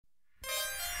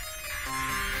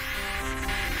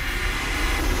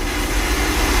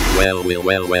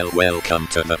Welcome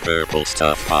to the Purple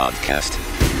Stuff Podcast.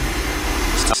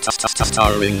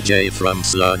 Starring Jay from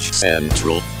Sludge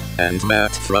Central and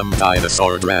Matt from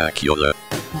Dinosaur Dracula.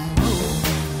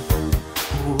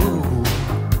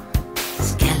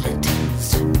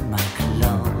 Skeletons in my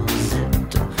closet.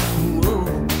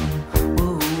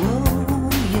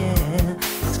 Yeah.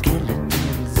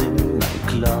 Skeletons in my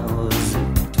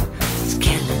closet.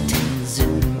 Skeletons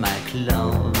in my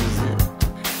closet.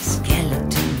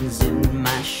 Skeletons in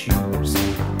my shoes.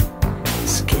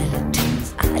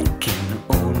 Skeletons I can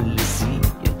only see.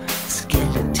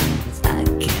 Skeletons I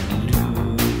can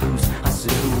lose. I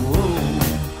said, whoa,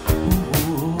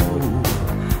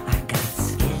 I got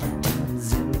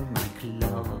skeletons in my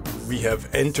clothes. We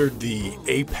have entered the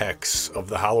apex of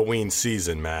the Halloween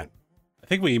season, Matt. I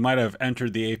think we might have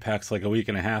entered the apex like a week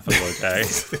and a half ago, Jay.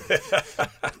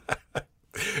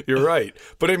 You're right.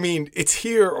 But I mean, it's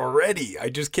here already. I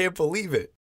just can't believe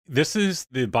it. This is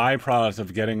the byproduct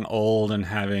of getting old and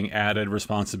having added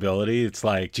responsibility. It's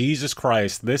like, Jesus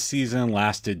Christ, this season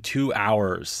lasted 2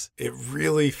 hours. It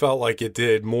really felt like it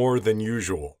did more than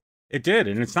usual. It did,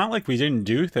 and it's not like we didn't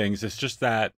do things. It's just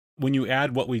that when you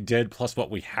add what we did plus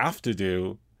what we have to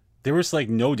do, there was like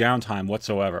no downtime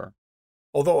whatsoever.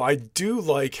 Although I do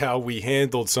like how we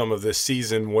handled some of this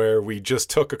season where we just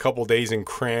took a couple days and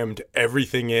crammed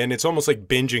everything in. It's almost like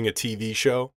binging a TV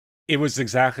show. It was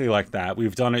exactly like that.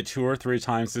 We've done it 2 or 3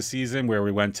 times this season where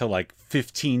we went to like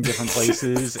 15 different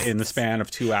places in the span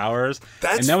of 2 hours.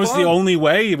 That's and that was fun. the only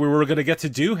way we were going to get to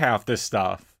do half this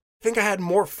stuff. I think I had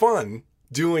more fun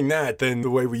doing that than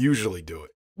the way we usually do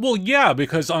it. Well, yeah,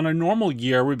 because on a normal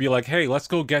year, we'd be like, hey, let's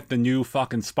go get the new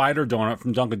fucking spider donut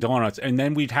from Dunkin' Donuts. And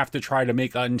then we'd have to try to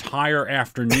make an entire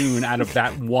afternoon out of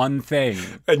that one thing.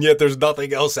 And yet there's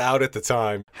nothing else out at the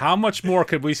time. How much more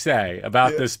could we say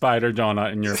about this spider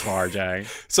donut in your car, Jay?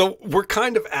 So we're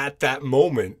kind of at that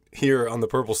moment here on the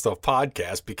Purple Stuff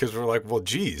Podcast because we're like, well,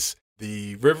 geez,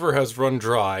 the river has run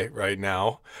dry right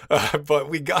now, but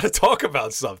we got to talk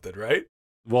about something, right?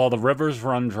 Well, the rivers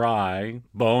run dry,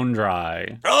 bone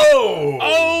dry. Oh!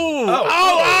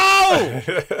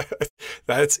 Oh!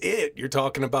 That's it. You're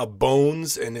talking about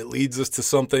bones, and it leads us to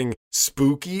something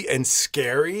spooky and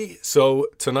scary. So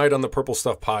tonight on the Purple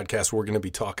Stuff Podcast, we're going to be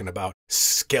talking about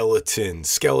skeleton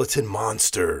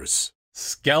monsters.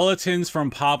 Skeletons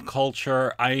from pop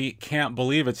culture. I can't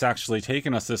believe it's actually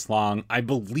taken us this long. I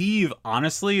believe,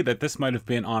 honestly, that this might have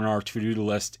been on our to-do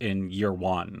list in year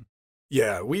 1.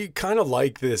 Yeah, we kind of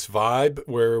like this vibe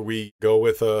where we go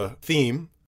with a theme.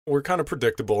 We're kind of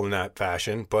predictable in that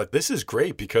fashion, but this is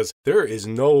great because there is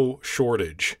no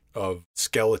shortage of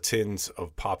skeletons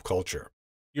of pop culture.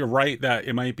 You're right that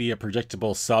it might be a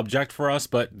predictable subject for us,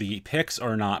 but the picks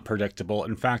are not predictable.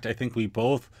 In fact, I think we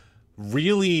both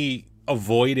really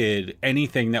avoided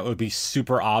anything that would be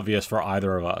super obvious for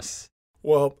either of us.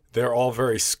 Well, they're all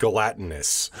very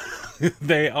skeletonous.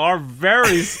 They are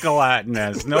very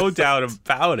skeletonous, no doubt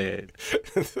about it.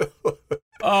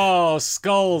 Oh,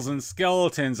 skulls and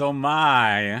skeletons, oh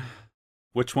my.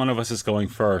 Which one of us is going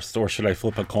first, or should I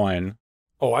flip a coin?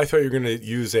 Oh, I thought you were going to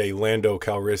use a Lando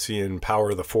Calrissian Power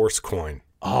of the Force coin.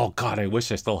 Oh, God, I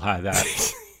wish I still had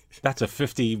that. That's a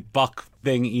 $50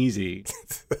 thing easy.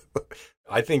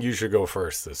 I think you should go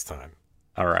first this time.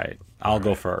 All right, I'll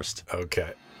go first.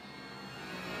 Okay.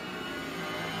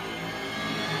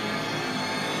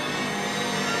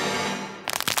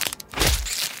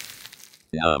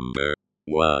 Number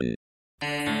 1.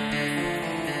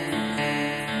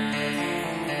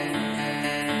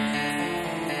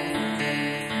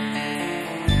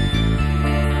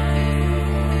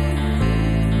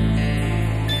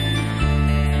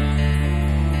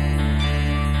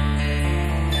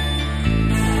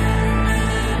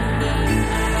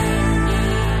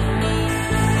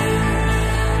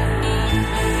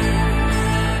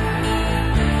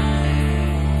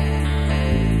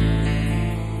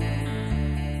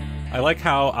 I like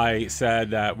how I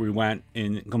said that we went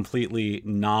in completely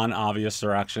non-obvious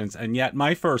directions, and yet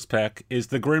my first pick is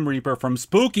the Grim Reaper from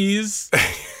Spookies.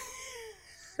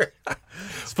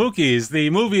 Spookies, the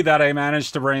movie that I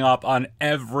managed to bring up on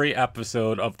every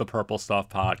episode of the Purple Stuff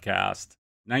Podcast.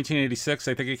 1986,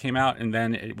 I think it came out, and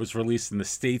then it was released in the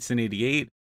States in 88.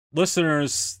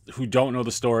 Listeners who don't know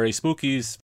the story,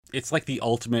 Spookies, it's like the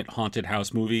ultimate haunted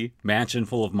house movie, mansion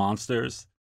full of monsters.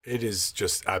 It is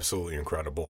just absolutely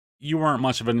incredible. You weren't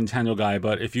much of a Nintendo guy,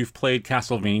 but if you've played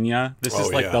Castlevania, this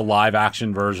is like yeah. the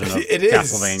live-action version of It is.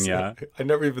 Castlevania. I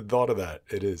never even thought of that.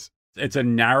 It is. It's a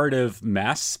narrative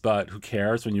mess, but who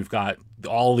cares when you've got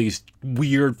all these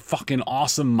weird, fucking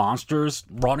awesome monsters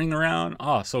running around?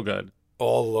 Oh, so good.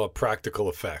 All practical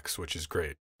effects, which is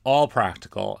great. All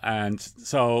practical. And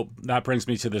so that brings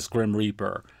me to this Grim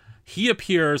Reaper. He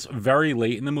appears very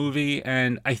late in the movie,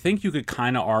 and I think you could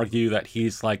kind of argue that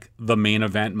he's like the main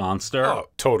event monster. Oh,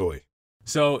 totally.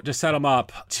 So to set him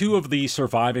up, two of the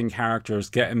surviving characters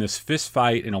get in this fist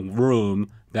fight in a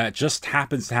room that just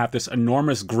happens to have this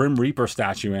enormous Grim Reaper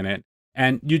statue in it.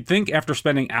 And you'd think after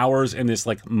spending hours in this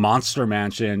like monster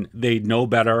mansion, they'd know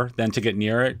better than to get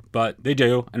near it, but they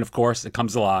do. And of course, it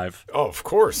comes alive. Oh, of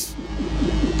course.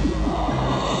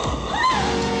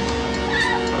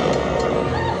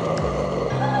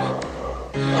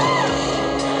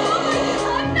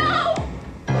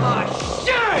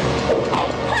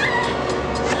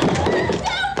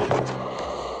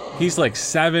 He's like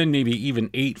 7, maybe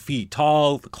even 8 feet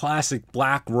tall, the classic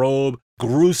black robe,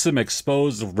 gruesome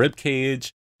exposed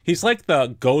ribcage. He's like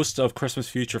the ghost of Christmas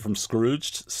Future from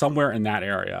Scrooged, somewhere in that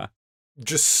area.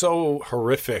 Just so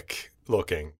horrific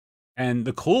looking. And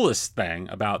the coolest thing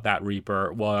about that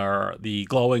Reaper were the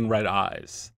glowing red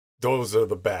eyes. Those are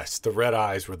the best. The red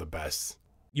eyes were the best.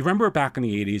 You remember back in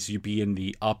the 80s, you'd be in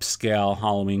the upscale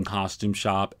Halloween costume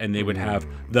shop and they would have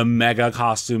the mega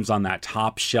costumes on that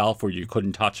top shelf where you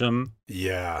couldn't touch them?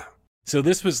 Yeah. So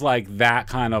this was like that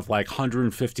kind of like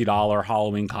 $150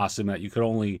 Halloween costume that you could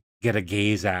only get a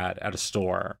gaze at a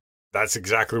store. That's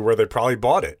exactly where they probably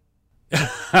bought it.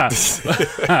 No,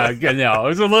 it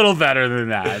was a little better than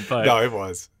that. But No, it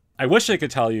was. I wish I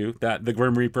could tell you that the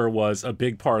Grim Reaper was a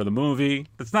big part of the movie.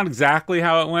 That's not exactly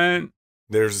how it went.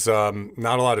 There's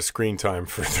not a lot of screen time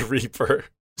for the Reaper.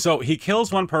 So he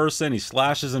kills one person, he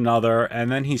slashes another,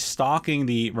 and then he's stalking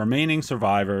the remaining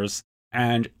survivors.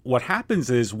 And what happens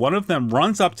is one of them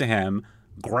runs up to him,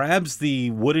 grabs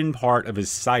the wooden part of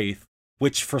his scythe,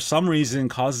 which for some reason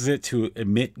causes it to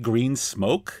emit green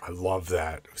smoke. I love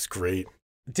that. It was great.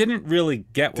 Didn't really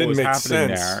get what Didn't was make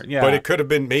happening sense, there. Yeah. But it could have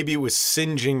been, maybe it was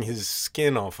singeing his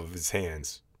skin off of his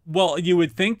hands. Well, you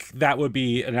would think that would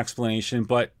be an explanation,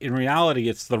 but in reality,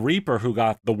 it's the Reaper who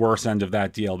got the worst end of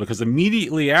that deal, because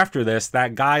immediately after this,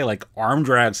 that guy like arm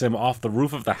drags him off the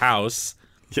roof of the house.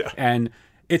 Yeah. And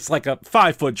it's like a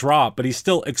 5-foot drop, but he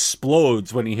still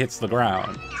explodes when he hits the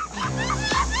ground.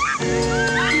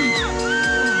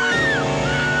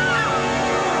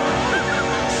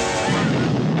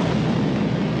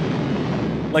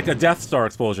 Like a Death Star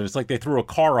explosion. It's like they threw a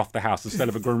car off the house instead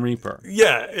of a Grim Reaper.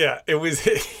 Yeah.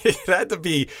 It had to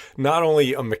be not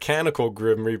only a mechanical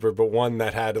Grim Reaper, but one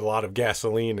that had a lot of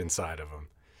gasoline inside of him.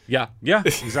 Yeah,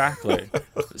 exactly.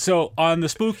 So on the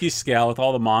spooky scale, with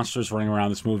all the monsters running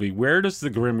around this movie, where does the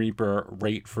Grim Reaper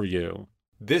rate for you?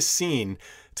 This scene,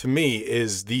 to me,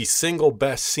 is the single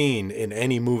best scene in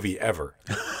any movie ever.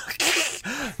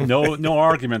 No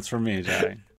arguments from me,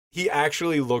 Jay. He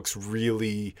actually looks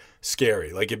really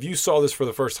scary. Like, if you saw this for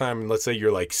the first time, and let's say you're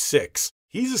like 6,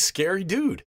 he's a scary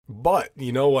dude. But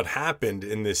you know what happened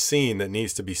in this scene that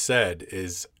needs to be said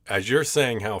is, as you're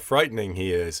saying how frightening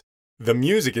he is, the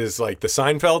music is like the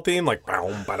Seinfeld theme, like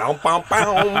bow, ba-dum, bow,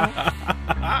 bow.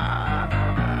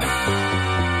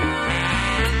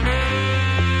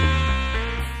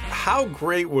 How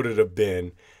great would it have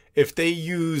been if they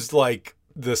used like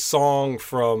the song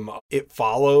from It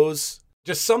Follows?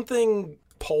 Just something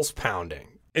pulse pounding.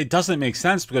 It doesn't make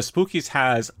sense because Spookies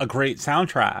has a great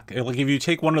soundtrack. Like if you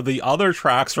take one of the other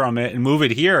tracks from it and move it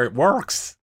here, it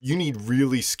works. You need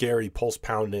really scary pulse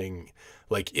pounding,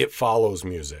 like It Follows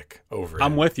music over it.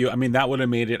 I'm with you. I mean, that would have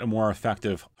made it a more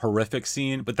effective, horrific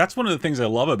scene. But that's one of the things I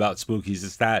love about Spookies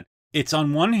is that it's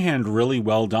on one hand really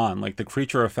well done. Like the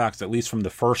creature effects, at least from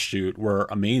the first shoot, were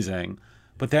amazing.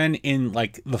 But then in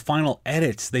like the final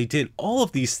edits, they did all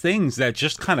of these things that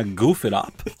just kind of goof it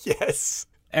up. Yes.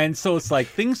 And so it's like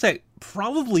things that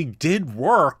probably did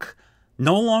work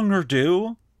no longer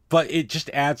do, but it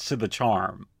just adds to the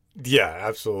charm. Yeah,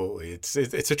 absolutely. It's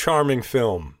a charming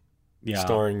film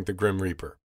starring the Grim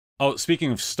Reaper. Oh,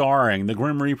 speaking of starring, the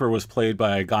Grim Reaper was played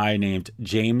by a guy named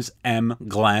James M.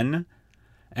 Glenn.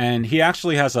 And he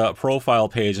actually has a profile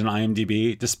page on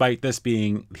IMDb, despite this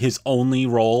being his only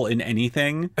role in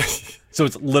anything. So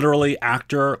it's literally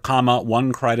actor, comma,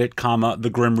 1 credit, comma, the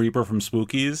Grim Reaper from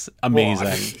Spookies.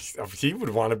 Amazing. Well, he would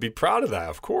want to be proud of that,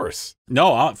 of course.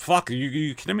 No, fuck.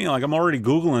 You kidding me? Like, I'm already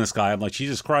Googling this guy. I'm like,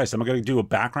 Jesus Christ, I'm going to do a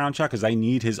background check because I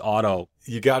need his auto.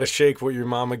 You got to shake what your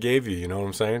mama gave you. You know what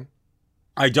I'm saying?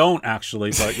 I don't,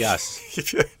 actually, but yes.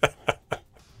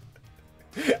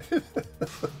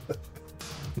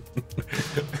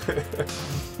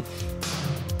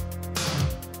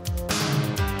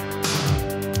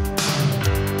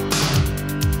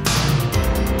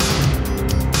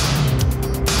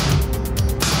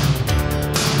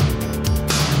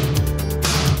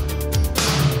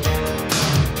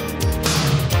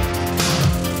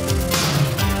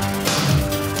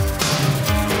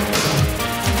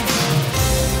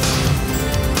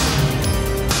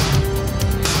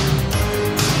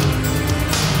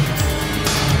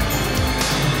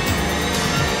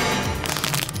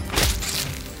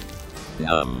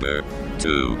 Number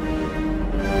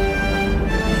 2.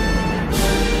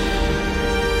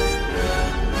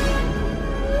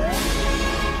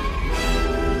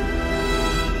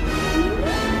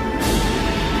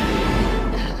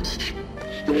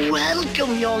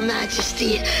 Welcome, Your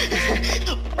Majesty.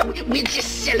 We're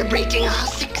just celebrating our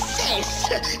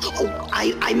success. Oh,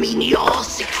 I mean your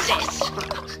success.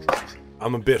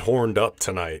 I'm a bit horned up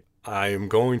tonight. I am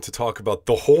going to talk about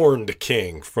The Horned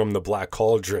King from The Black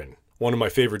Cauldron, one of my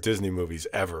favorite Disney movies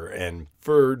ever. And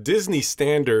for Disney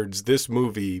standards, this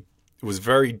movie was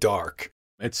very dark.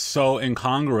 It's so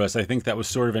incongruous. I think that was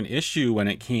sort of an issue when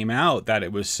it came out, that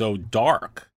it was so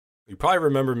dark. You probably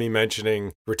remember me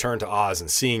mentioning Return to Oz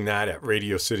and seeing that at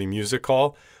Radio City Music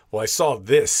Hall. Well, I saw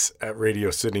this at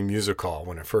Radio City Music Hall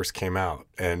when it first came out.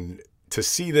 And to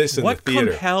see this in the theater.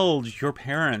 What compelled your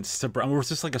parents to bring? Was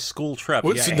this like a school trip?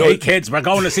 What's- Yeah, no- hey, kids, we're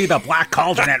going to see The Black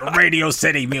Cauldron at Radio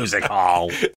City Music Hall.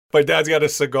 My dad's got a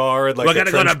cigar and like We're a going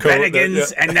to go to trench coat.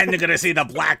 Bennigan's, and then they're going to see The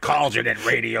Black Cauldron at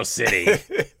Radio City.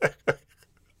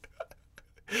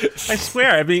 I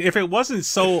swear, I mean, if it wasn't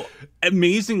so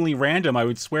amazingly random, I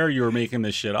would swear you were making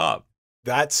this shit up.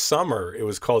 That summer, it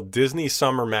was called Disney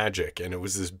Summer Magic, and it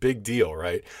was this big deal,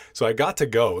 right? So I got to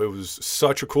go. It was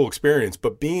such a cool experience,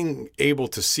 but being able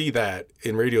to see that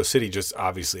in Radio City just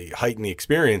obviously heightened the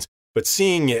experience. But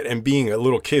seeing it and being a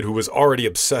little kid who was already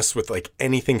obsessed with like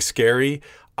anything scary,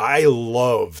 I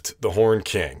loved The Horned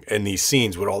King and these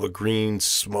scenes with all the green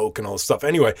smoke and all this stuff.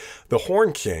 Anyway, The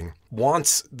Horned King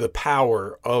wants the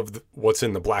power of what's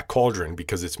in the Black Cauldron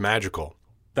because it's magical.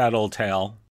 That old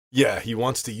tale. Yeah, he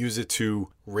wants to use it to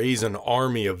raise an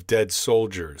army of dead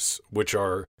soldiers, which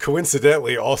are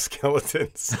coincidentally all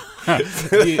skeletons.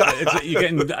 You're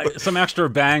getting some extra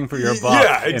bang for your buck.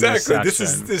 Yeah, in exactly.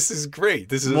 section. This is great.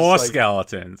 This is More like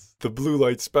skeletons. the blue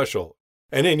light special.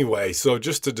 And anyway, so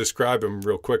just to describe him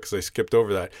real quick, because I skipped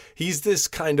over that, he's this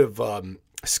kind of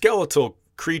skeletal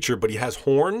creature, but he has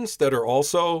horns that are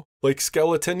also like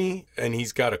skeleton-y, and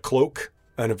he's got a cloak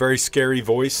and a very scary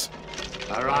voice.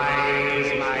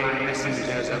 Arise, my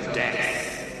messengers of death.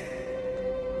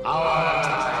 Our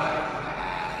time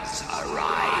has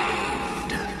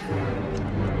arrived.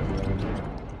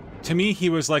 To me, he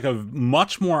was like a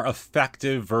much more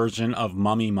effective version of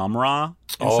Mummy Mumra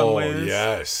in some ways.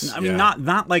 Yes. I mean, yeah.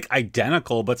 not like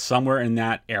identical, but somewhere in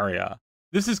that area.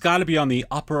 This has got to be on the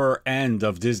upper end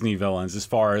of Disney villains as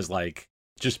far as like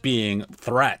just being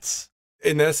threats.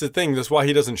 And that's the thing. That's why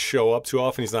he doesn't show up too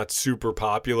often. He's not super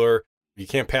popular. You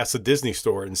can't pass the Disney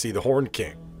store and see the Horned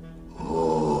King.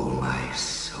 Oh, my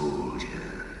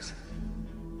soldiers,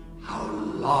 how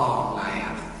long I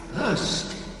have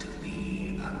thirsted to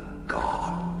be a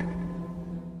god.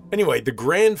 Anyway, the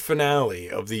grand finale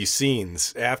of these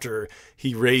scenes, after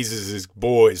he raises his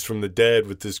boys from the dead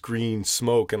with this green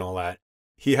smoke and all that,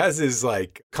 he has his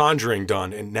like conjuring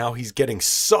done, and now he's getting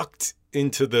sucked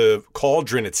into the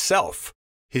cauldron itself.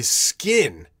 His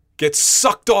skin gets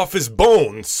sucked off his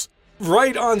bones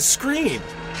right on screen.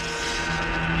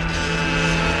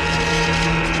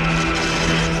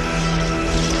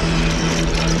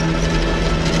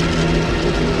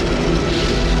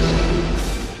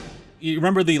 You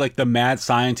remember the mad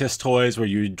scientist toys where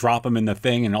you drop them in the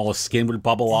thing and all the skin would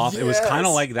bubble off? It was kind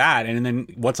of Yes. like that. And then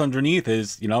what's underneath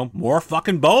is, more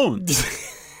fucking bones.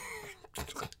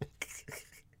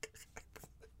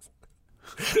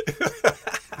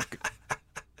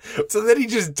 So then he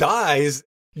just dies.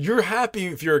 You're happy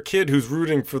if you're a kid who's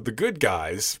rooting for the good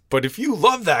guys, but if you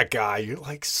love that guy, you're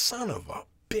like, son of a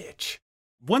bitch.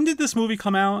 When did this movie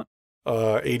come out?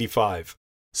 85.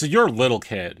 So you're a little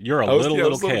kid. You're a I was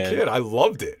little a kid. I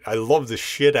loved it. I loved the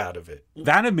shit out of it.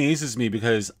 That amazes me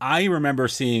because I remember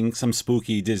seeing some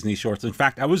spooky Disney shorts. In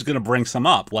fact, I was going to bring some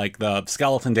up, like the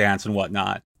skeleton dance and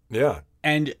whatnot. Yeah.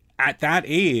 And at that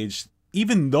age,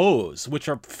 even those, which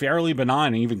are fairly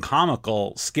benign and even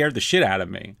comical, scared the shit out of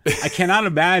me. I cannot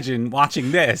imagine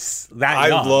watching this that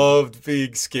young. I loved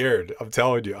being scared. I'm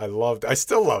telling you, I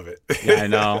still love it.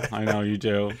 Yeah, I know you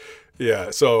do.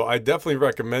 Yeah, so I definitely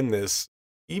recommend this.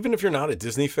 Even if you're not a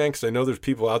Disney fan, because I know there's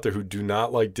people out there who do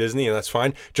not like Disney, and that's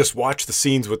fine. Just watch the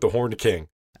scenes with the Horned King.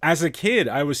 As a kid,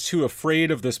 I was too afraid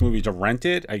of this movie to rent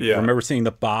it. I remember seeing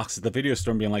the box at the video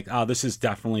store and being like, oh, this is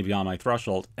definitely beyond my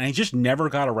threshold. And I just never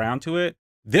got around to it.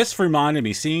 This reminded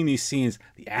me, seeing these scenes,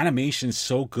 the animation's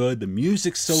so good, the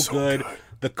music's so good,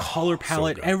 the color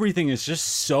palette, everything is just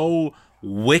so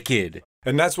wicked.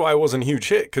 And that's why it wasn't a huge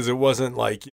hit, because it wasn't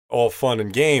like all fun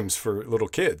and games for little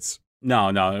kids. No.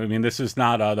 I mean, this is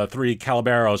not the Three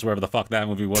Calaberos, wherever the fuck that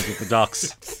movie was with the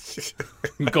ducks.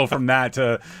 Go from that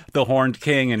to the Horned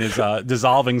King and his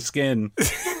dissolving skin.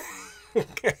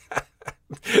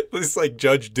 It's like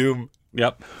Judge Doom.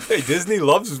 Yep. Hey, Disney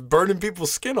loves burning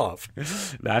people's skin off.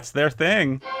 That's their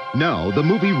thing. Now, the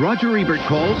movie Roger Ebert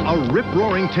calls a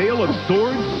rip-roaring tale of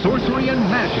swords, sorcery, and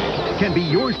magic can be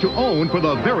yours to own for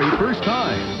the very first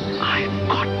time. I've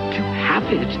got to have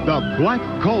it. The Black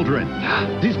Cauldron,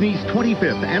 Disney's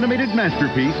 25th animated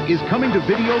masterpiece, is coming to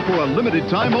video for a limited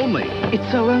time only.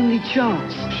 It's our only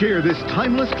chance. Share this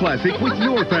timeless classic with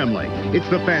your family. It's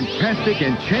the fantastic,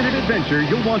 enchanted adventure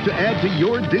you'll want to add to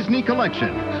your Disney collection.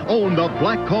 Own The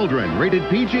Black Cauldron, rated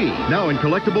PG, now in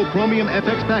collectible Chromium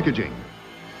FX packaging.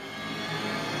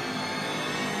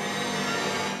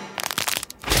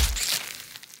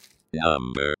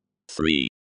 Number 3.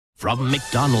 From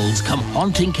McDonald's come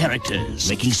haunting characters,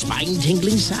 making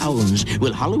spine-tingling sounds.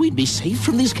 Will Halloween be safe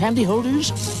from these candy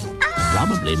holders?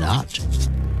 Probably not.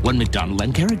 One McDonald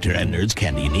and character and Nerds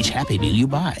candy in each Happy Meal you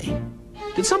buy.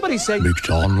 Did somebody say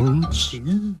McDonald's?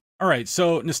 All right,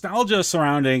 so nostalgia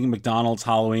surrounding McDonald's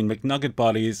Halloween McNugget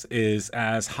Buddies is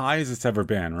as high as it's ever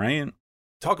been, right?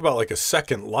 Talk about like a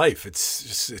second life.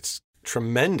 It's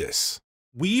tremendous.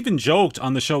 We even joked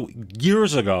on the show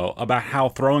years ago about how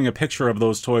throwing a picture of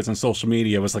those toys on social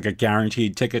media was like a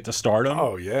guaranteed ticket to stardom.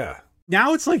 Oh, yeah.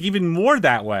 Now it's like even more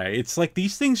that way. It's like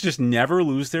these things just never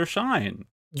lose their shine.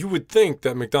 You would think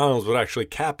that McDonald's would actually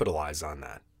capitalize on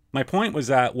that. My point was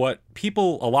that what a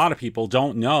lot of people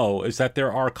don't know is that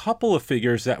there are a couple of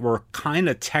figures that were kind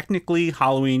of technically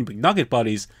Halloween McNugget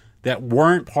Buddies that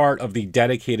weren't part of the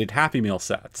dedicated Happy Meal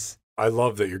sets. I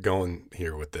love that you're going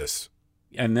here with this.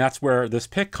 And that's where this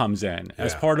pick comes in.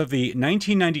 As part of the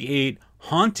 1998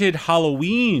 Haunted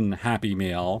Halloween Happy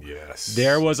Meal,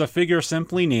 there was a figure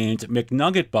simply named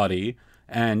McNugget Buddy.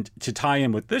 And to tie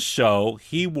in with this show,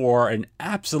 he wore an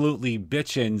absolutely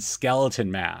bitchin'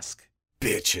 skeleton mask.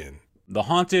 Bitchin'. The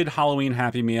Haunted Halloween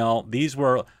Happy Meal, these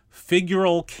were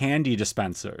figural candy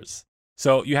dispensers.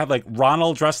 So you had like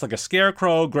Ronald dressed like a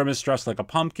scarecrow, Grimace dressed like a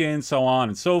pumpkin, so on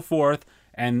and so forth.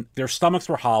 And their stomachs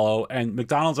were hollow, and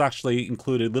McDonald's actually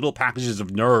included little packages of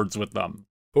Nerds with them.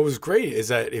 What was great is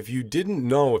that if you didn't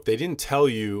know, if they didn't tell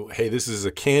you, hey, this is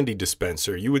a candy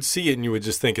dispenser, you would see it and you would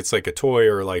just think it's like a toy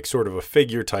or like sort of a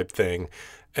figure type thing,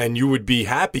 and you would be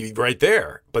happy right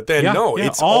there. But then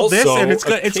it's all also this, and it's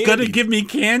candy. going to give me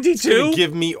candy It's too. going to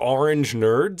give me orange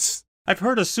Nerds. I've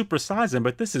heard of Super Sizen,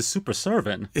 but this is Super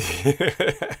Servin'.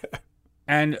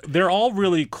 And they're all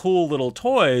really cool little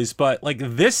toys, but like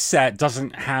this set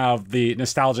doesn't have the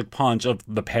nostalgic punch of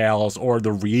the Pals or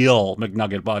the real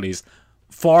McNugget Buddies.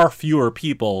 Far fewer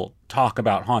people talk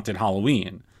about Haunted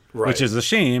Halloween, which is a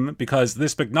shame because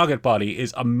this McNugget Buddy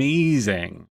is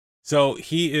amazing. So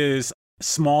he is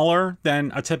smaller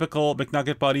than a typical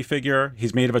McNugget Buddy figure.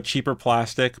 He's made of a cheaper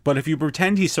plastic, but if you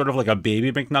pretend he's sort of like a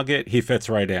baby McNugget, he fits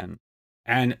right in.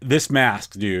 And this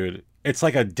mask, dude, it's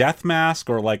like a death mask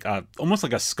or like almost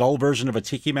like a skull version of a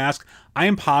tiki mask. I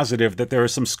am positive that there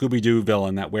is some Scooby-Doo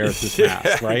villain that wears this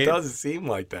mask, right? It does seem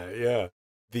like that, yeah.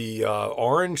 The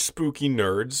orange spooky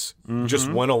Nerds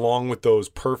just went along with those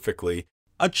perfectly.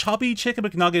 A chubby chicken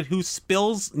McNugget who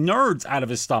spills Nerds out of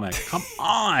his stomach. Come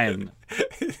on.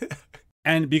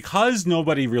 And because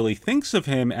nobody really thinks of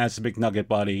him as a McNugget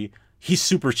Buddy, he's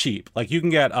super cheap. Like you can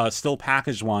get a still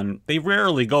packaged one. They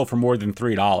rarely go for more than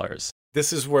 $3.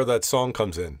 This is where that song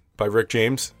comes in by Rick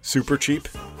James. Super cheap.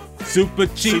 Super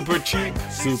cheap. Super cheap.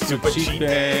 Super cheap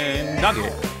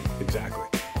nugget. Exactly.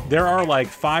 There are like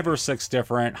 5 or 6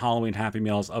 different Halloween Happy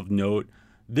Meals of note.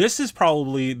 This is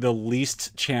probably the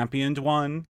least championed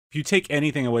one. If you take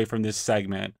anything away from this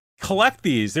segment, collect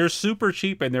these. They're super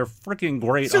cheap and they're freaking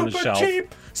great on the shelf.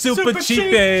 Super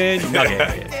cheap and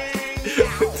nugget.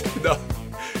 No.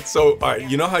 So, all right,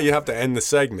 you know how you have to end the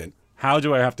segment? How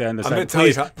do I have to end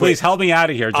this? Please help me out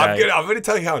of here, Jay. I'm going to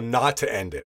tell you how not to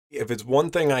end it. If it's one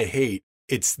thing I hate,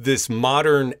 it's this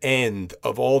modern end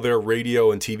of all their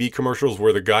radio and TV commercials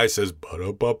where the guy says,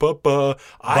 ba-da-ba-ba-ba.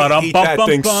 I hate that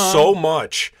thing so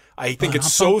much. I think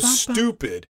it's so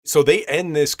stupid. So they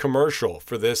end this commercial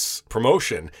for this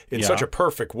promotion in such a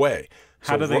perfect way.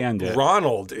 How do they end it?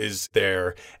 Ronald is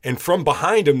there, and from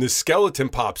behind him, this skeleton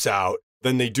pops out.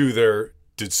 Then they do their...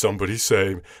 Did somebody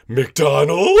say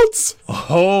McDonald's?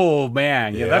 Oh,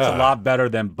 man. Yeah, that's a lot better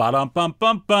than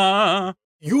ba-dum-bum-bum-bum.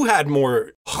 You had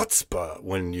more chutzpah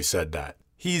when you said that.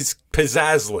 He's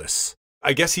pizzazz-less.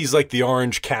 I guess he's like the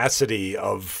Orange Cassidy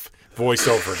of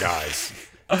voiceover guys.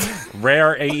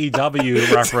 Rare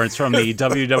AEW reference from the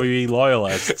WWE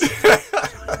loyalists.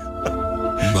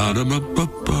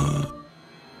 Ba-da-ba-ba-ba.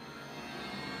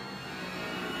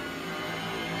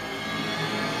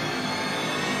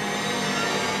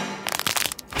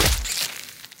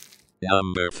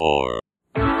 Number 4.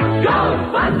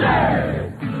 Ghostbusters!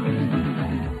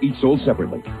 each sold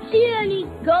separately. See any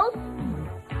ghosts?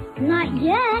 Not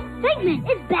yet. Figment,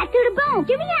 it's Bad to the Bone.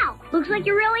 Get me out. Looks like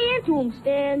you're really into them,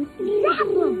 Stan. Zap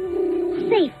them.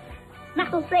 Safe.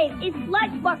 Not so safe. It's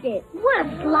Sludge Bucket. What a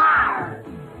flyer.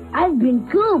 I've been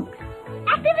gooped.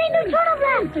 Activate the Turtle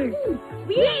Blasters.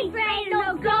 We ain't afraid of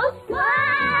no ghosts.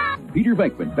 Ah! Peter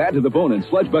Venkman, Bad to the Bone, and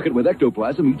Sludge Bucket with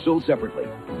ectoplasm each sold separately.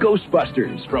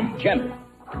 Ghostbusters from Kenner.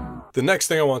 The next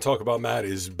thing I want to talk about, Matt,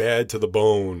 is Bad to the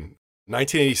Bone.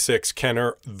 1986,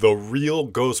 Kenner, The Real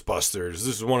Ghostbusters. This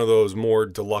is one of those more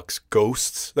deluxe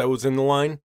ghosts that was in the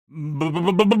line.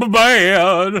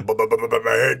 Bad.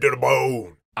 Bad to the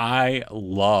Bone. I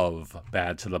love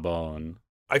Bad to the Bone.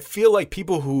 I feel like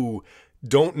people who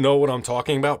don't know what I'm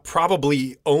talking about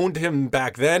probably owned him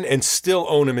back then and still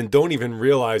own him and don't even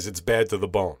realize it's Bad to the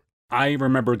Bone. I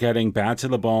remember getting Bad to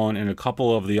the Bone and a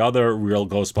couple of the other Real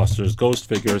Ghostbusters ghost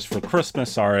figures for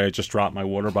Christmas. Sorry, I just dropped my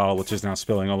water bottle, which is now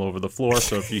spilling all over the floor.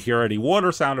 So if you hear any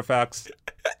water sound effects,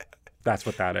 that's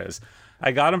what that is.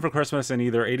 I got them for Christmas in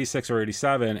either 86 or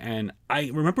 87. And I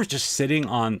remember just sitting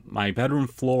on my bedroom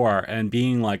floor and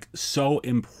being like so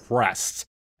impressed.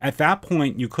 At that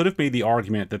point, you could have made the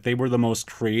argument that they were the most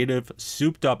creative,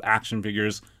 souped up action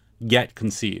figures yet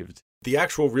conceived. The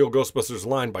actual Real Ghostbusters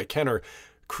line by Kenner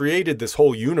created this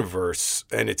whole universe,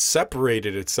 and it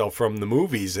separated itself from the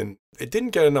movies, and it didn't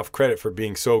get enough credit for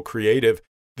being so creative.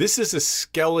 This is a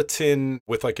skeleton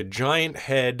with like a giant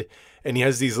head, and he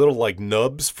has these little like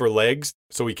nubs for legs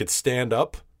so he could stand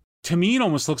up. To me, it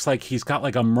almost looks like he's got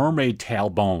like a mermaid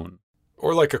tailbone.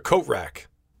 Or like a coat rack.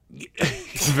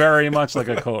 It's very much like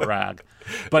a coat rack.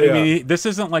 But yeah. I mean, this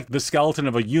isn't like the skeleton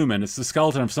of a human. It's the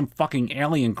skeleton of some fucking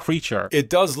alien creature. It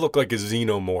does look like a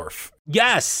xenomorph.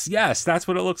 Yes, that's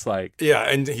what it looks like. Yeah,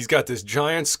 and he's got this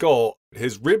giant skull.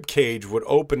 His rib cage would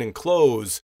open and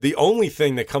close. The only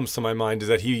thing that comes to my mind is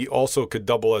that he also could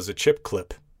double as a chip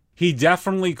clip. He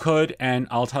definitely could, and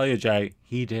I'll tell you, Jay,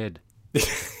 he did.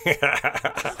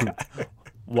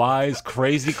 Wise,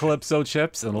 crazy Calypso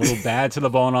chips and a little Bad to the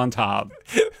Bone on top.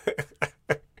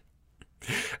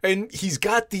 And he's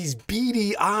got these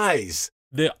beady eyes.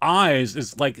 The eyes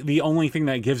is like the only thing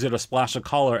that gives it a splash of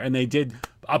color, and they did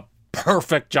a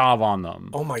perfect job on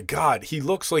them. Oh my God, he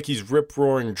looks like he's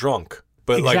rip-roaring drunk.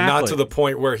 But exactly. Like not to the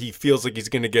point where he feels like he's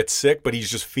going to get sick, but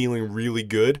he's just feeling really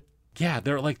good. Yeah,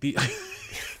 they're like the...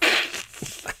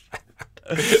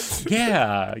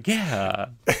 Yeah.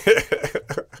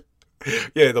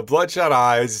 Yeah, the bloodshot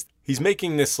eyes. He's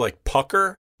making this like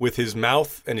pucker with his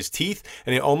mouth and his teeth,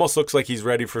 and it almost looks like he's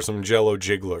ready for some Jell-O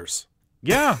jigglers.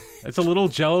 Yeah, it's a little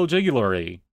Jell-O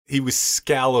jigglery. He was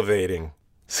scalivating.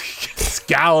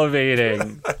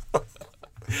 Scalivating.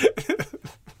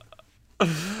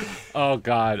 Oh,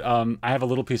 God. I have a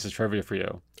little piece of trivia for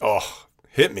you. Oh,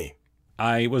 hit me.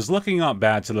 I was looking up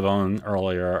Bad to the Bone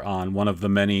earlier on one of the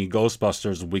many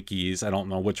Ghostbusters wikis. I don't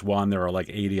know which one. There are like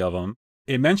 80 of them.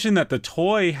 It mentioned that the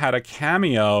toy had a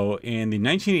cameo in the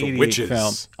 1988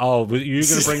 film. Oh, you're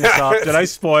going to bring this up? Did I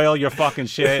spoil your fucking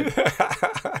shit?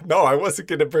 No, I wasn't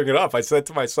going to bring it up. I said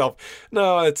to myself,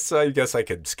 no, I guess I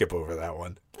could skip over that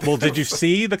one. Well, did you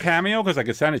see the cameo? Because I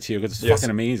could send it to you because it's fucking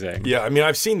amazing. Yeah, I mean,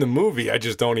 I've seen the movie. I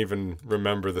just don't even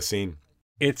remember the scene.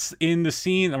 It's in the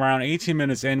scene around 18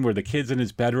 minutes in where the kid's in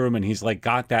his bedroom and he's like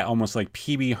got that almost like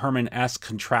Pee-wee Herman-esque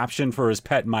contraption for his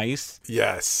pet mice.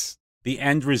 Yes. The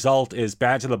end result is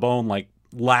Bad to the Bone like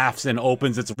laughs and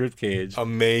opens its ribcage.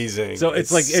 Amazing. So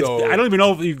it's like I don't even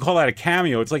know if you can call that a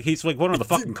cameo. It's like he's like one of the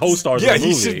fucking co-stars of the movie.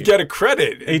 Yeah, he should get a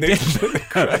credit. He did.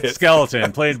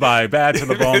 Skeleton, played by Bad to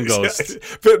the Bone Ghost.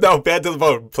 No, Bad to the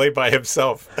Bone, played by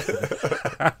himself.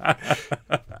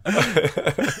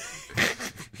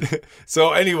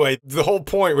 So anyway, the whole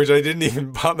point, which I didn't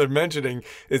even bother mentioning,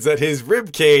 is that his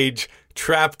rib cage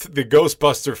trapped the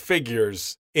Ghostbuster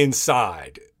figures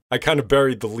inside. I kind of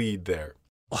buried the lead there.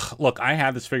 Look, I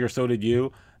had this figure, so did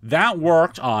you. That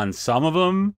worked on some of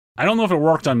them. I don't know if it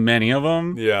worked on many of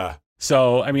them. Yeah.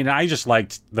 So, I mean, I just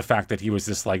liked the fact that he was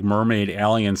this, like, mermaid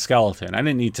alien skeleton. I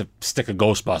didn't need to stick a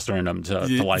Ghostbuster in him to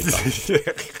like them.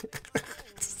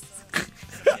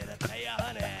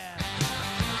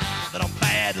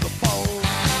 Bad to the bone.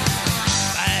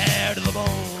 Bad to the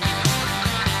bone.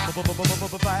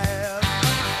 Bad. Bad.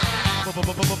 Bad to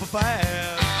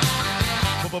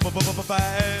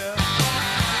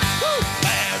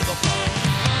the bone.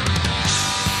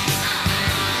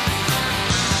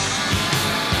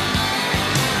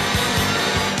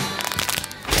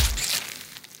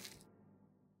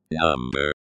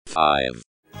 Number 5.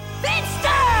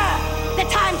 Finster! The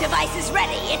time device is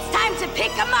ready. It's time to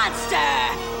pick a monster.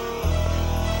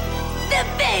 The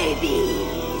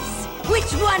babies.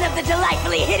 Which one of the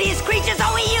delightfully hideous creatures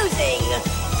are we using?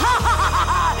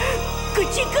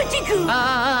 Coochie coochie coo.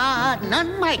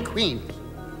 None, my queen.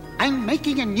 I'm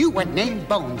making a new one named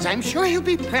Bones. I'm sure he'll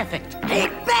be perfect.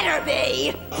 He'd better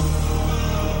be.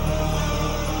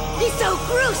 He's so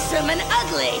gruesome and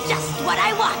ugly. Just what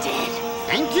I wanted.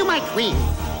 Thank you, my queen.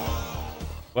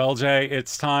 Well, Jay,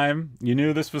 it's time. You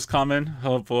knew this was coming.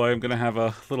 Oh boy, I'm going to have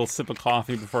a little sip of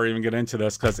coffee before I even get into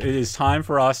this, because it is time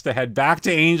for us to head back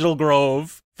to Angel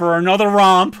Grove for another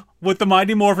romp with the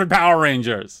Mighty Morphin Power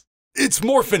Rangers. It's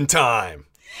morphin' time.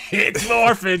 It's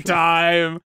morphin'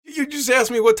 time. You just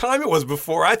asked me what time it was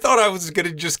before. I thought I was going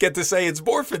to just get to say it's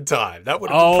morphin' time. That would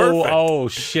have been perfect. Oh,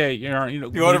 shit. You want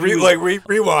to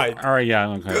rewind? All right, yeah.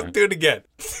 Okay. Do it again.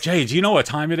 Jay, do you know what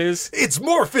time it is? It's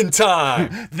morphin'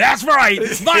 time. That's right.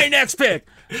 My next pick.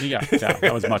 Yeah,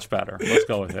 that was much better. Let's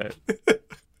go with it.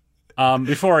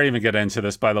 Before I even get into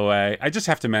this, by the way, I just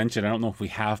have to mention, I don't know if we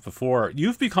have before,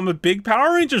 you've become a big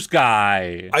Power Rangers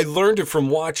guy. I learned it from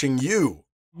watching you.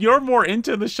 You're more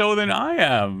into the show than I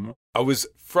am. I was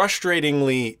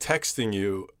frustratingly texting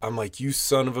you. I'm like, you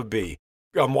son of a bee.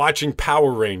 I'm watching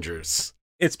Power Rangers.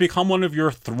 It's become one of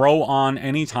your throw-on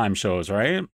anytime shows,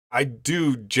 right? I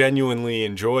do genuinely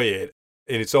enjoy it.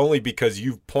 And it's only because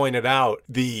you've pointed out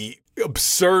the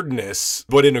absurdness,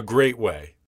 but in a great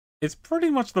way. It's pretty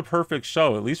much the perfect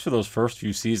show, at least for those first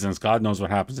few seasons. God knows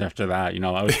what happens after that. You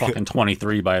know, I was fucking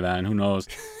 23 by then. Who knows?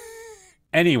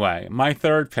 Anyway, my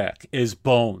third pick is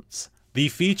Bones, the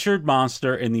featured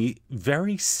monster in the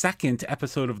very second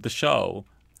episode of the show,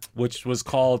 which was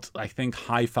called, I think,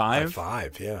 High Five. High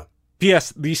Five, yeah.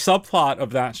 P.S. The subplot of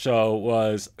that show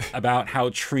was about how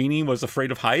Trini was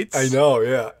afraid of heights. I know,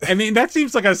 yeah. I mean, that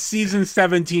seems like a season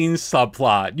 17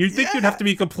 subplot. You'd think you'd have to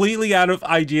be completely out of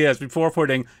ideas before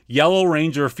putting Yellow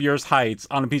Ranger fears heights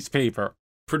on a piece of paper.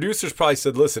 Producers probably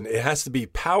said, listen, it has to be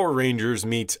Power Rangers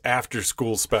meets after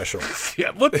school special.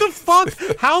 Yeah, what the fuck?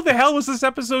 How the hell was this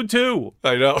episode 2?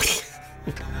 I know.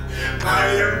 I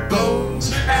am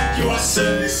Bones at your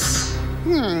service.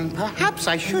 Perhaps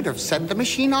I should have set the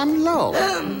machine on low.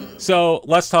 So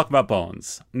let's talk about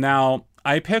Bones. Now,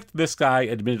 I picked this guy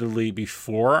admittedly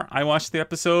before I watched the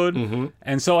episode,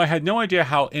 and so I had no idea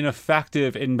how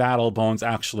ineffective in battle Bones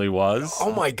actually was.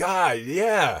 Oh my God,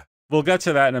 yeah. We'll get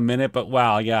to that in a minute, but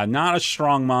wow, yeah, not a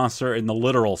strong monster in the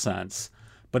literal sense,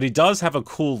 but he does have a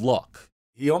cool look.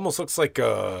 He almost looks like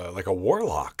a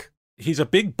warlock. He's a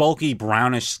big, bulky,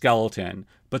 brownish skeleton,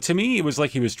 but to me, it was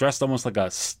like he was dressed almost like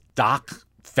a stock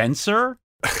fencer.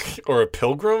 Or a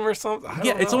pilgrim or something?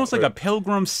 Yeah, it's almost like a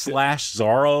pilgrim /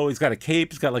 Zorro. He's got a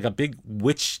cape. He's got like a big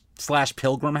witch /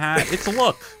 pilgrim hat. It's a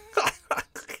look.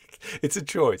 It's a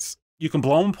choice. You can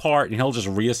blow him apart and he'll just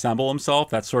reassemble himself.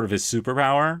 That's sort of his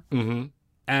superpower. Mm-hmm.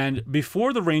 And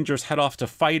before the Rangers head off to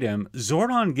fight him,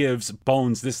 Zordon gives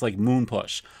Bones this like moon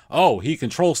push. Oh, he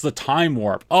controls the time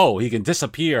warp. Oh, he can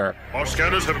disappear. Our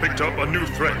scanners have picked up a new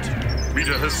threat.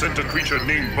 Rita has sent a creature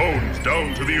named Bones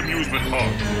down to the amusement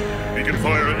park. He can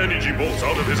fire energy bolts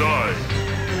out of his eye,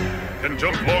 can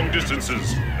jump long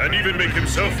distances, and even make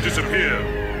himself disappear.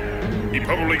 He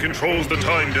probably controls the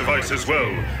time device as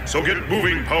well, so get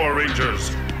moving, Power Rangers.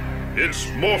 It's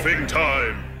morphing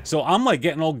time. So I'm like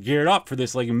getting all geared up for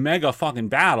this like mega fucking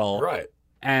battle. Right.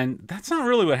 And that's not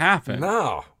really what happened.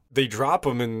 No. They drop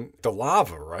him in the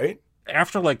lava, right?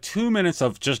 After like 2 minutes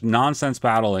of just nonsense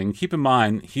battling, keep in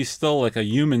mind, he's still like a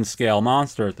human scale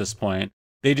monster at this point.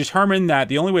 They determined that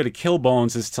the only way to kill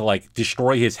Bones is to like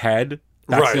destroy his head.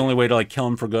 That's the only way to like kill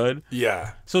him for good.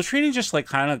 Yeah. So Trini just like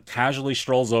kind of casually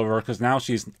strolls over because now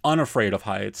she's unafraid of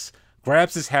heights,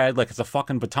 grabs his head like it's a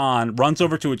fucking baton, runs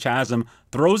over to a chasm,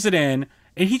 throws it in,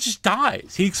 and he just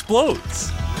dies. He explodes.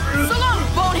 So long,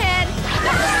 bonehead!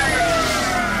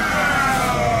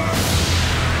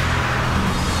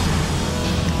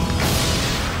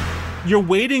 You're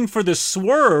waiting for the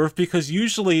swerve because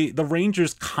usually the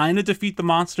Rangers kind of defeat the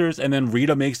monsters and then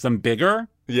Rita makes them bigger.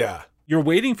 Yeah. You're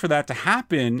waiting for that to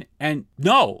happen, and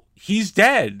no, he's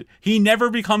dead. He never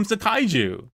becomes a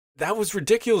kaiju. That was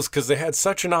ridiculous because they had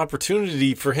such an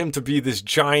opportunity for him to be this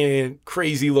giant,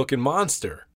 crazy-looking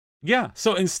monster. Yeah,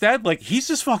 so instead, like, he's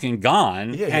just fucking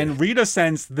gone, and Rita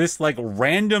sends this, like,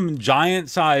 random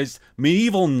giant-sized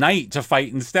medieval knight to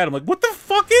fight instead. I'm like, what the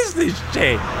fuck is this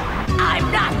shit? I'm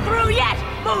not through yet!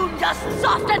 Moon just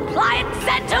soft and pliant,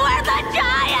 sent to her the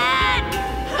giant!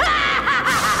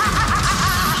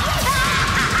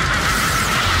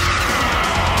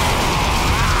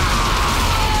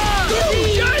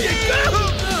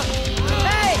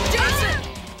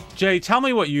 Jay, tell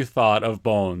me what you thought of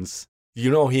Bones. You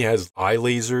know he has eye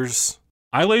lasers?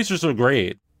 Eye lasers are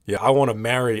great. Yeah, I want to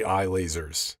marry eye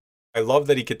lasers. I love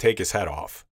that he could take his head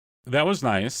off. That was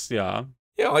nice, yeah.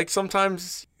 Yeah, like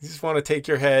sometimes you just want to take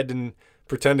your head and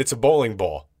pretend it's a bowling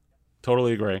ball.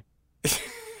 Totally agree.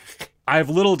 I have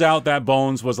little doubt that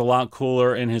Bones was a lot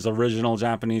cooler in his original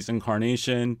Japanese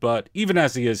incarnation, but even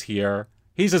as he is here,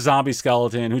 he's a zombie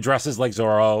skeleton who dresses like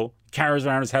Zorro, carries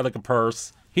around his head like a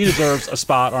purse. He deserves a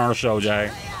spot on our show,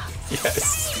 Jay.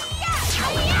 Yes.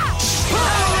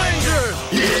 Power Rangers!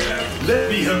 Yeah,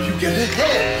 let me help you get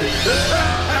ahead.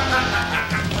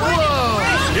 Whoa!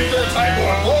 It's that time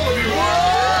for all of you.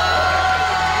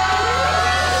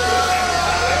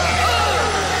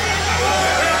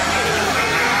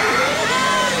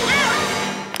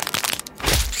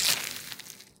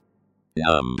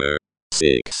 Number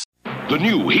 6. The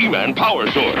new He-Man Power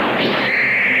Sword.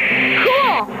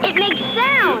 Cool! It makes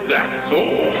sound! That's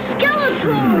all.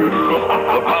 Skeletor!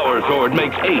 The Power Sword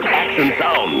makes 8 action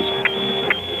sounds.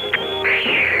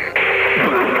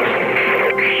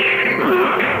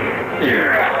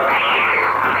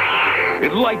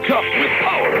 It lights up with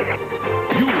power.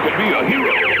 You can be a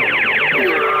hero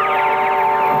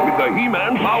with the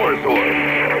He-Man Power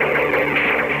Sword.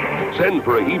 Send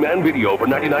for a He-Man video for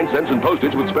 99 cents and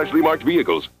postage with specially marked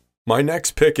vehicles. My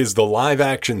next pick is the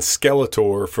live-action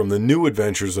Skeletor from the New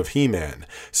Adventures of He-Man,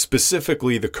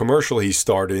 specifically the commercial he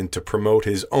starred in to promote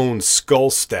his own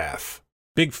skull staff.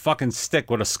 Big fucking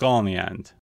stick with a skull on the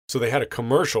end. So they had a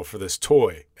commercial for this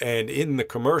toy, and in the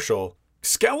commercial,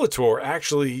 Skeletor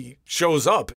actually shows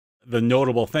up. The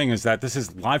notable thing is that this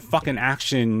is live fucking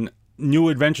action New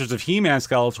Adventures of He-Man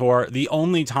Skeletor, the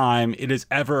only time it has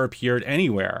ever appeared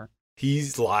anywhere.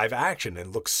 He's live action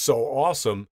and looks so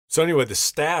awesome. So anyway, the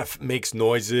staff makes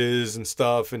noises and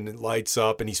stuff, and it lights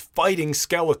up, and he's fighting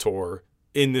Skeletor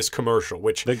in this commercial,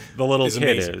 which the little is kid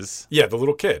amazing. is. Yeah, the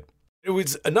little kid. It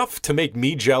was enough to make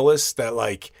me jealous that,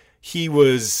 like, he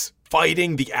was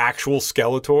fighting the actual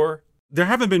Skeletor. There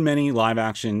haven't been many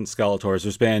live-action Skeletors.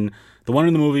 There's been the one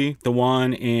in the movie, the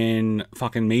one in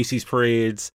fucking Macy's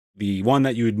parades, the one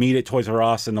that you would meet at Toys R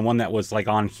Us, and the one that was like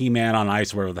on He-Man on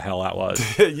Ice, wherever the hell that was.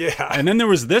 Yeah. And then there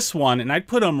was this one, and I'd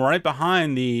put him right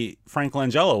behind the Frank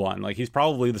Langella one. Like, he's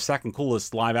probably the second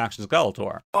coolest live-action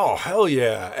Skeletor. Oh, hell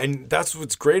yeah. And that's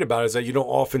what's great about it, is that you don't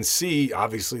often see,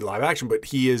 obviously, live action, but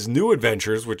he is New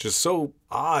Adventures, which is so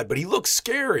odd, but he looks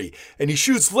scary, and he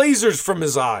shoots lasers from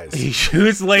his eyes. He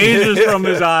shoots lasers from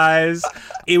his eyes.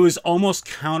 It was almost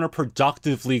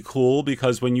counterproductively cool,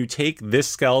 because when you take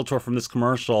this Skeletor from this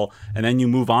commercial and then you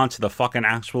move on to the fucking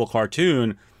actual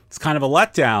cartoon, it's kind of a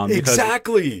letdown.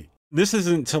 Exactly. This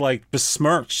isn't to like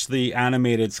besmirch the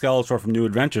animated Skeletor from New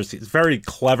Adventures. It's a very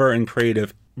clever and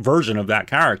creative version of that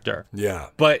character. Yeah.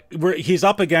 But he's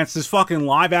up against this fucking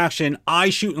live action, eye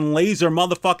shooting laser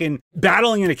motherfucking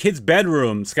battling in a kid's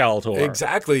bedroom Skeletor.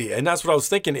 Exactly. And that's what I was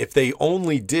thinking. If they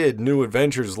only did New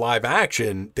Adventures live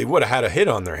action, they would have had a hit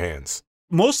on their hands.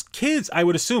 Most kids, I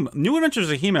would assume, New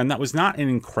Adventures of He-Man, that was not an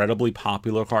incredibly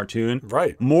popular cartoon.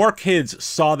 Right. More kids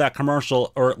saw that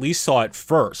commercial, or at least saw it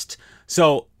first.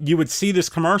 So you would see this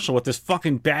commercial with this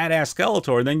fucking badass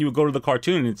Skeletor, and then you would go to the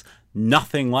cartoon, and it's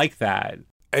nothing like that.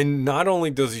 And not only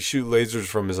does he shoot lasers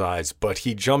from his eyes, but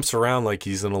he jumps around like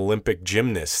he's an Olympic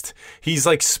gymnast. He's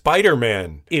like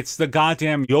Spider-Man. It's the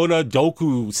goddamn Yoda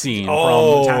Doku scene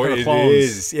from Attack of the Clones. It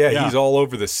is. Yeah, he's all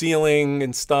over the ceiling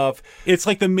and stuff. It's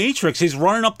like the Matrix. He's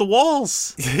running up the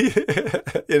walls.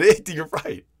 It is. You're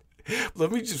right.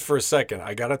 Let me just for a second,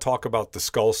 I got to talk about the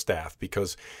skull staff,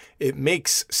 because it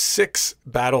makes 6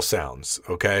 battle sounds,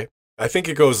 okay? I think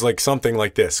it goes like something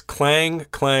like this. Clang,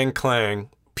 clang, clang.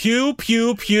 Pew,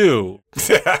 pew, pew.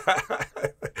 See,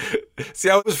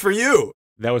 that was for you.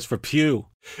 That was for Pew.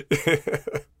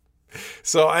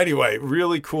 So anyway,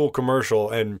 really cool commercial,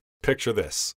 and picture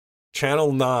this.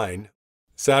 Channel 9,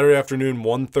 Saturday afternoon,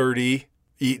 1:30,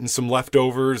 eating some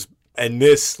leftovers, and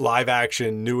this live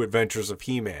action New Adventures of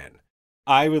He-Man.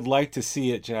 I would like to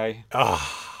see it, Jay.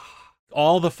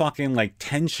 All the fucking like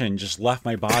tension just left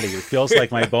my body. It feels like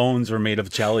my bones are made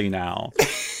of jelly now.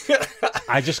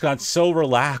 I just got so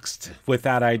relaxed with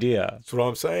that idea. That's what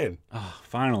I'm saying. Oh,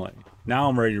 finally. Now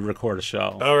I'm ready to record a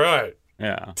show. All right.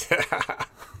 Yeah.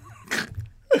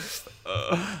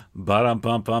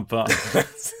 Ba-dum-bum-bum-bum.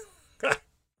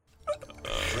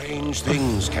 Strange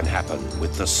things can happen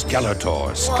with the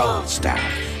Skeletor skull staff.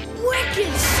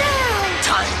 Wicked sound!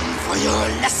 Time for your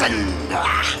lesson.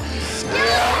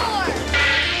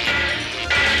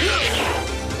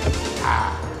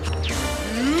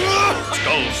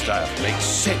 Skull staff makes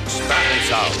 6 battle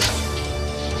sounds.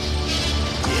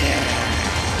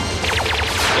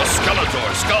 The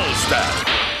Skeletor skull staff.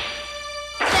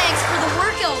 Thanks for the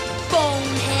workout,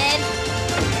 bonehead.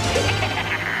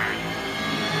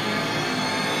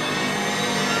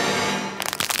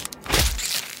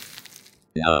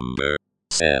 Number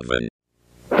 7.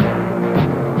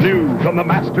 New from the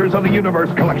Masters of the Universe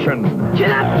collection. To the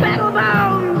Battle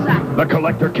Bones! The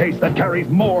collector case that carries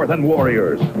more than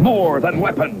warriors, more than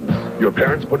weapons. Your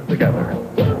parents put it together.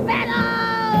 To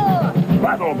battle!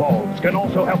 Battle Bones can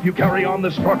also help you carry on the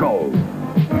struggle.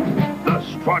 The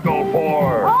struggle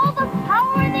for... All the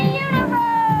power in the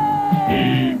universe!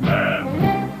 He-Man.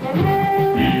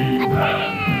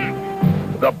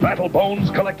 He-Man. The Battle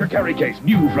Bones collector carry case,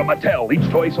 new from Mattel.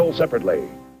 Each toy sold separately.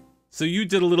 So you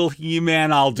did a little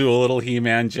He-Man, I'll do a little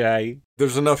He-Man, Jay.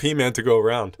 There's enough He-Man to go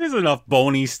around. There's enough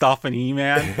bony stuff in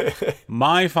He-Man.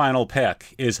 My final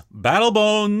pick is Battle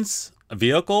Bones, a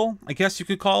vehicle, I guess you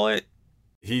could call it.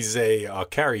 He's a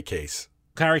carry case.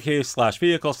 Carry case /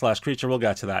 vehicle / creature, we'll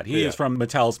get to that. He is from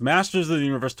Mattel's Masters of the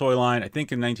Universe toy line, I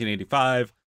think in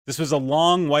 1985. This was a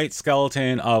long white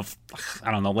skeleton of,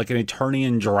 I don't know, like an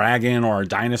Eternian dragon or a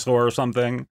dinosaur or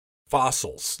something.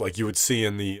 Fossils, like you would see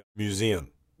in the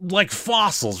museum. Like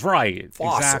fossils, right.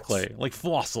 Fossils. Exactly. Like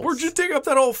fossils. Where'd you dig up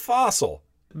that old fossil?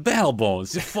 Battle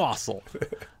Bones, a fossil.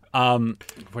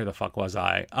 Where the fuck was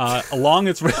I? Along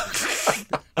its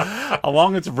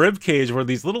rib cage were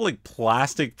these little like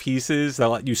plastic pieces that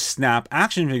let you snap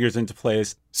action figures into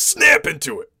place. Snap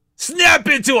into it. Snap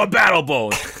into a Battle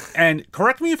Bone. And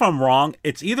correct me if I'm wrong,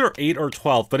 it's either 8 or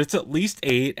 12, but it's at least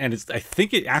 8, and I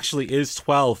think it actually is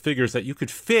 12 figures that you could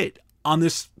fit on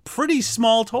this pretty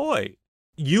small toy.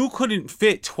 You couldn't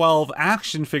fit 12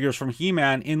 action figures from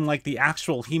He-Man in like the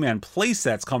actual He-Man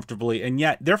playsets comfortably, and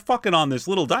yet they're fucking on this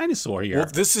little dinosaur here.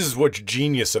 Well, this is what's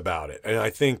genius about it, and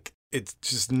I think it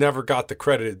just never got the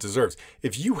credit it deserves.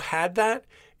 If you had that,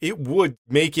 it would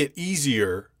make it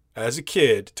easier as a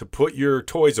kid to put your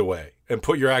toys away and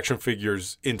put your action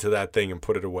figures into that thing and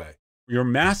put it away. You're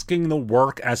masking the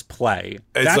work as play.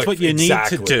 It's That's like, what you need to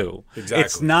exactly. do. Exactly.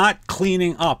 It's not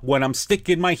cleaning up when I'm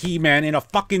sticking my He-Man in a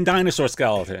fucking dinosaur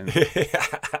skeleton.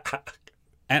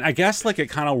 And I guess like it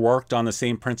kind of worked on the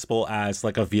same principle as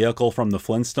like a vehicle from the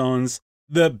Flintstones.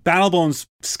 The Battle Bones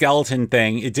skeleton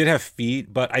thing, it did have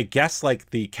feet, but I guess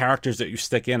like the characters that you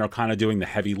stick in are kind of doing the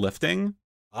heavy lifting.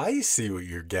 I see what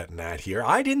you're getting at here.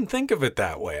 I didn't think of it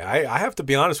that way. I have to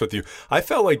be honest with you. I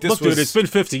felt like this Look, was... dude, it's been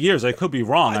 50 years. I could be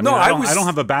wrong. I don't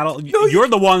have a battle... No, You're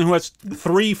the one who has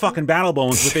 3 fucking Battle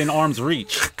Bones within arm's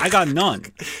reach. I got none.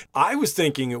 I was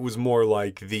thinking it was more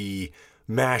like the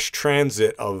mass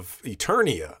transit of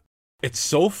Eternia. It's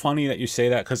so funny that you say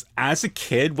that, because as a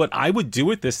kid, what I would do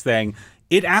with this thing,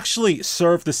 it actually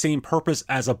served the same purpose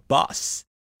as a bus.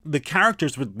 The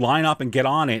characters would line up and get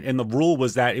on it, and the rule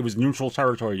was that it was neutral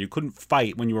territory. You couldn't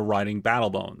fight when you were riding Battle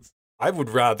Bones. I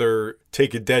would rather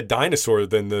take a dead dinosaur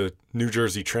than the New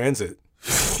Jersey Transit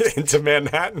into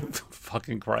Manhattan.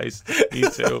 Fucking Christ. Me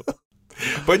too.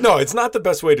 But no, it's not the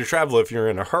best way to travel if you're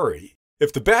in a hurry.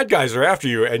 If the bad guys are after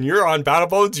you and you're on Battle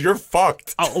Bones, you're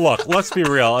fucked. Oh, look, let's be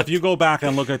real. If you go back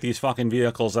and look at these fucking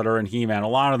vehicles that are in He-Man, a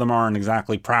lot of them aren't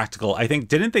exactly practical. I think,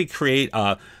 didn't they create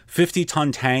a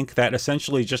 50-ton tank that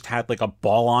essentially just had like a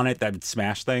ball on it that would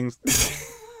smash things?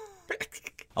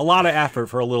 A lot of effort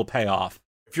for a little payoff.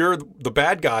 If you're the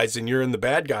bad guys and you're in the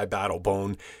bad guy Battle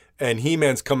Bone and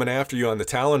He-Man's coming after you on the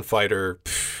Talon Fighter...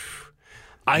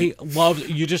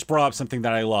 You just brought up something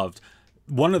that I loved.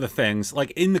 One of the things,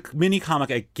 like in the mini comic,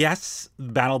 I guess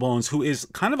Battle Bones, who is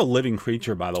kind of a living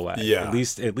creature, by the way. Yeah.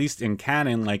 At least in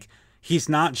canon, like he's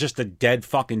not just a dead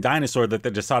fucking dinosaur that they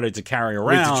decided to carry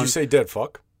around. Wait, did you say dead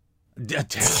fuck?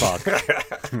 Dead fuck.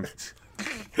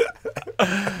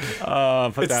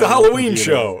 It's the Halloween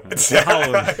show. It's the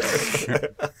Halloween.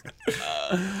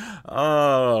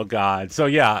 Oh God. So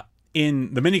yeah,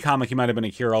 in the mini comic, he might have been a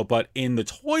hero, but in the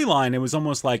toy line, it was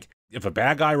almost like if a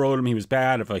bad guy wrote him, he was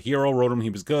bad. If a hero wrote him, he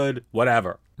was good.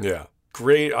 Whatever. Yeah.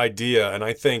 Great idea. And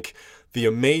I think the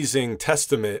amazing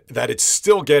testament that it's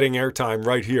still getting airtime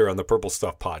right here on the Purple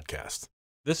Stuff podcast.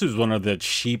 This was one of the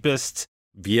cheapest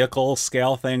vehicle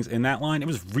scale things in that line. It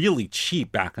was really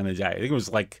cheap back in the day. I think it was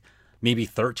like maybe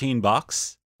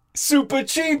 $13. Super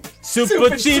cheap.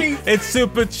 Super cheap. It's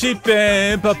super cheap.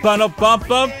 Yeah.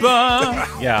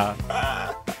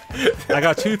 I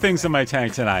got 2 things in my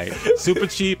tank tonight. Super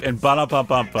cheap and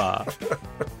ba-da-ba-ba-ba.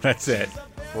 That's it.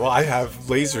 Well, I have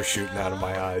laser shooting out of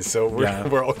my eyes, so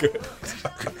we're all good.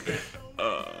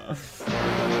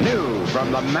 New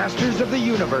from the Masters of the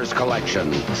Universe collection.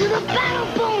 To the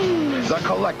Battle Bones! The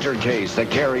collector case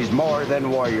that carries more than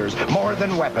warriors, more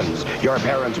than weapons. Your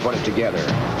parents put it together.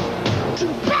 To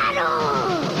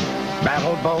battle!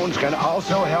 Battle Bones can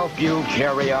also help you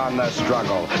carry on the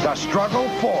struggle. The struggle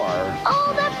for...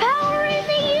 all the power in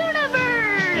the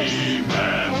universe!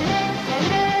 He-Man.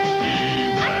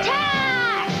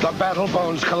 Attack! The Battle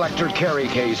Bones Collector Carry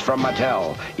Case from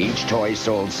Mattel. Each toy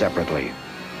sold separately.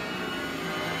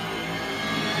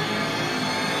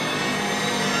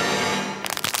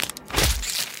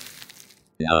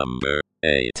 Number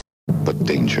 8. The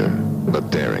danger, the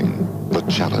daring, the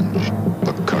challenge,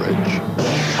 the courage.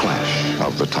 Clash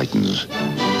of the Titans.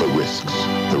 The risks,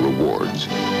 the rewards,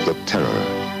 the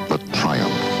terror, the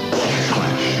triumph.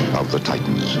 Clash of the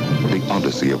Titans. The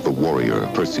odyssey of the warrior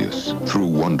Perseus. Through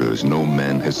wonders no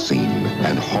man has seen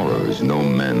and horrors no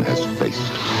man has faced.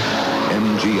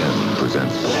 MGM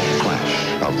presents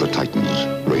Clash of the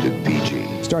Titans. Rated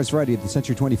PG. Starts Friday at the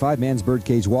Century 25 Man's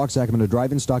Birdcage Walk, Sacramento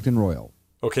Drive-In, Stockton Royal.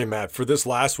 Okay, Matt, for this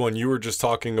last one, you were just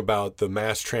talking about the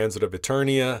mass transit of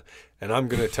Eternia, and I'm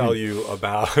going to tell you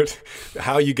about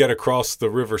how you get across the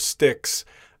River Styx,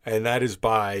 and that is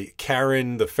by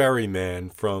Karen the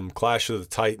Ferryman from Clash of the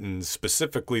Titans,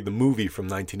 specifically the movie from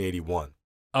 1981.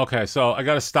 Okay, so I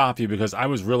got to stop you because I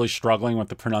was really struggling with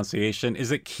the pronunciation.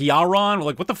 Is it Kiaron?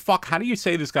 Like, what the fuck? How do you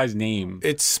say this guy's name?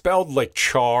 It's spelled like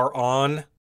Charon.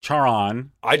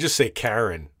 Charon. I just say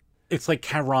Karen. It's like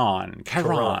Charon.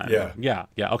 Yeah,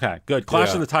 okay, good.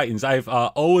 Clash of the Titans. I've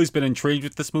always been intrigued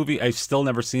with this movie. I've still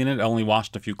never seen it. I only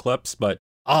watched a few clips, but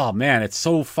oh man, it's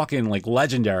so fucking like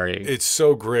legendary. It's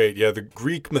so great. Yeah, the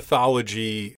Greek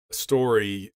mythology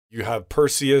story, you have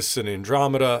Perseus and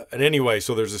Andromeda. And anyway,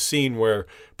 so there's a scene where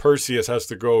Perseus has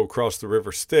to go across the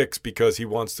River Styx because he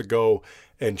wants to go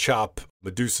and chop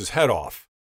Medusa's head off.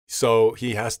 So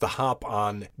he has to hop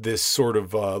on this sort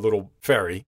of little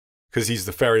ferry, because he's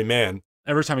the ferryman.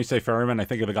 Every time you say ferryman, I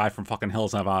think of the guy from fucking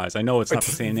Hills Have Eyes. I know it's not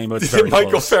the same name, but it's very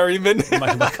Michael close. Ferryman?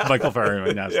 Michael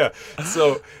Ferryman, yes. Yeah.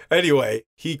 So anyway,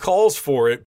 he calls for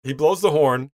it. He blows the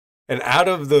horn, and out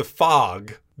of the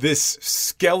fog, this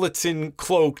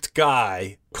skeleton-cloaked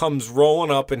guy comes rolling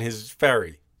up in his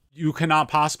ferry. You cannot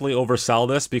possibly oversell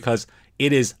this because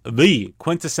it is the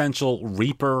quintessential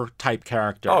Reaper-type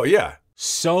character. Oh, yeah.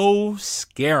 So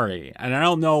scary. And I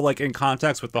don't know, like, in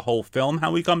context with the whole film,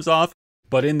 how he comes off,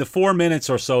 but in the 4 minutes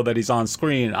or so that he's on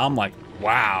screen, I'm like,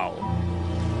 wow.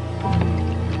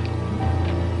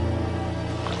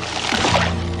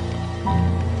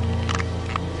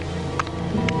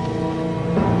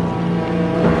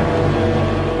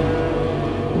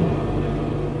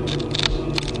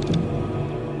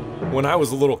 When I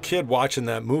was a little kid watching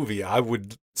that movie, I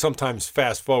would sometimes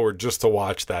fast forward just to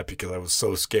watch that because I was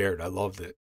so scared. I loved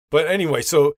it. But anyway,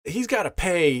 so he's got to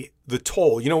pay the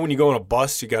toll. You know, when you go on a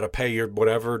bus, you got to pay your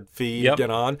whatever fee to get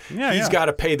on. He's got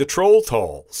to pay the troll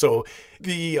toll. So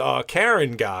the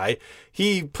Karen guy,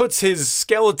 he puts his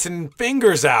skeleton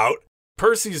fingers out.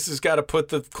 Perseus has got to put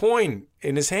the coin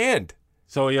in his hand.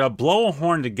 So you blow a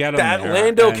horn to get him that there.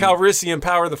 Lando Calrissian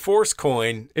Power of the Force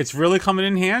coin. It's really coming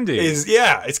in handy.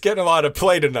 It's getting a lot of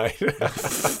play tonight.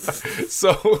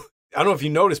 So I don't know if you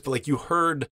noticed, but like you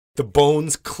heard the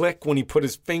bones click when he put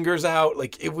his fingers out.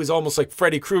 Like it was almost like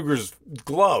Freddy Krueger's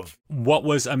glove. What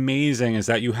was amazing is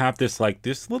that you have this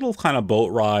little kind of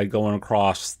boat ride going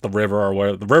across the river, or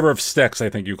where the River of Styx, I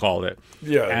think you called it.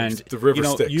 Yeah, and the River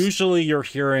Styx. Usually you're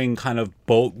hearing kind of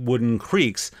boat wooden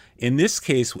creaks. In this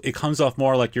case, it comes off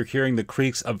more like you're hearing the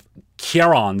creaks of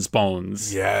Charon's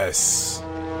bones. Yes.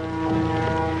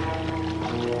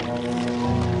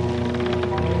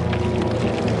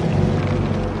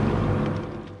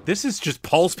 This is just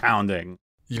pulse pounding.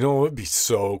 You know what would be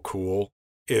so cool?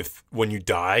 If when you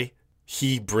die,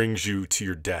 he brings you to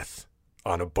your death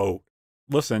on a boat.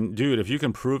 Listen, dude, if you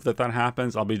can prove that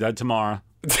happens, I'll be dead tomorrow.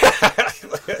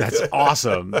 That's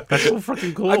awesome. That's so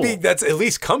freaking cool. I mean, that's at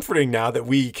least comforting now that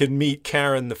we can meet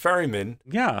Karen the ferryman.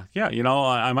 Yeah. You know,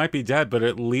 I might be dead, but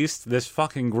at least this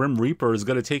fucking Grim Reaper is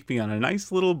going to take me on a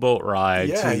nice little boat ride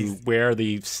to where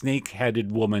the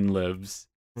snake-headed woman lives.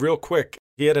 Real quick,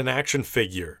 he had an action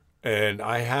figure. And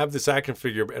I have this action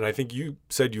figure, and I think you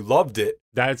said you loved it.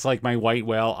 That's like my white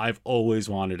whale. I've always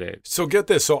wanted it. So get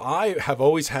this. So I have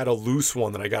always had a loose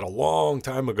one that I got a long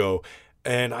time ago.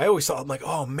 And I always thought, I'm like,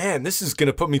 oh, man, this is going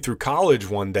to put me through college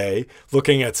one day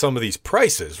looking at some of these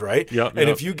prices, right? Yep. And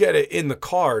if you get it in the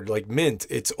card, like Mint,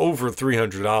 it's over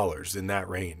 $300 in that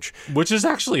range. Which is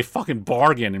actually a fucking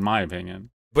bargain, in my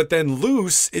opinion. But then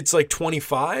loose, it's like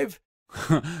 $25.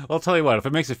 I'll tell you what, if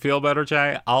it makes it feel better,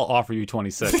 Jay, I'll offer you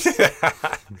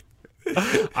 $26.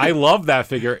 I love that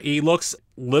figure. It looks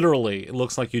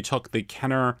like you took the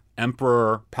Kenner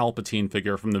Emperor Palpatine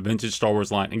figure from the vintage Star Wars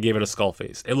line and gave it a skull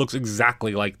face. It looks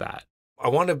exactly like that. I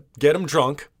want to get him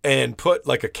drunk and put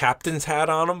like a captain's hat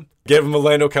on him, give him a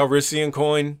Lando Calrissian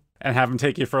coin. And have him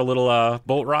take you for a little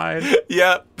boat ride?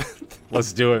 Yep.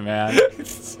 Let's do it, man.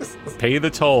 Pay the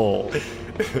toll.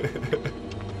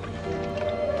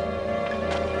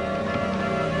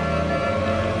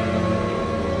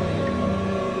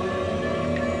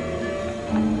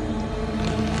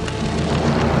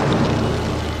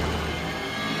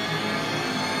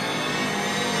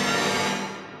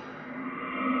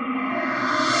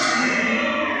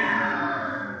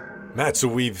 Matt, so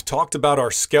we've talked about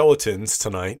our skeletons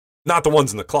tonight. Not the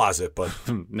ones in the closet, but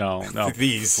no,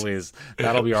 these. Please.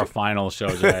 That'll be our final show,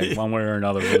 Jay. One way or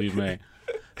another, believe me.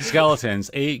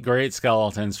 Skeletons, 8 great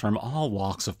skeletons from all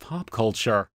walks of pop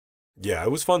culture. Yeah,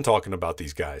 it was fun talking about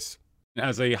these guys.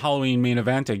 As a Halloween main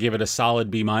event, I give it a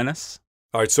solid B-. All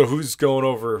right, so who's going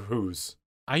over whose?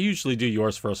 I usually do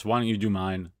yours first. Why don't you do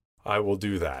mine? I will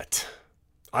do that.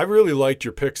 I really liked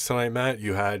your picks tonight, Matt.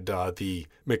 You had the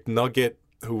McNugget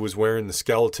who was wearing the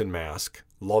skeleton mask.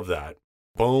 Love that.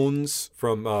 Bones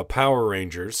from Power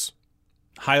Rangers.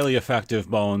 Highly effective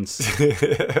Bones.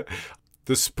 The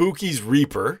Spookies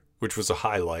Reaper, which was a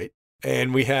highlight.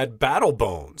 And we had Battle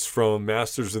Bones from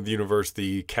Masters of the Universe,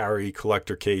 the Carry,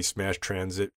 Collector Case, Mass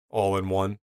Transit, all in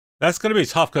one. That's going to be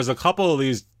tough because a couple of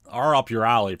these are up your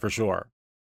alley for sure.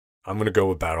 I'm going to go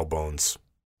with Battle Bones.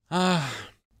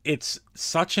 It's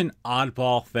such an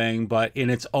oddball thing, but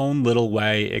in its own little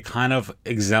way, it kind of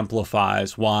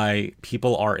exemplifies why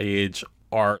people our age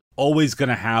are always going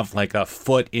to have like a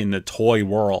foot in the toy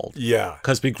world. Yeah.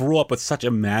 Because we grew up with such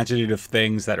imaginative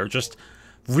things that are just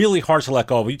really hard to let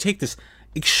go of. You take this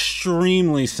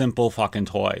extremely simple fucking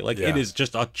toy. Like, it is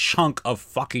just a chunk of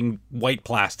fucking white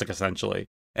plastic, essentially.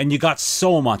 And you got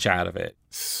so much out of it.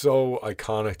 So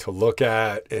iconic to look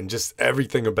at, and just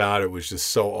everything about it was just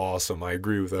so awesome. I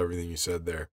agree with everything you said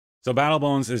there. So Battle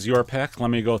Bones is your pick. Let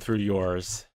me go through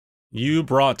yours. You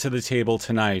brought to the table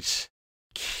tonight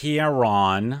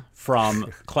Kieran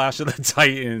from Clash of the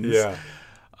Titans,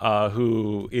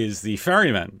 who is the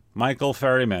ferryman, Michael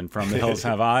Ferryman from The Hills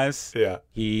Have Eyes. Yeah.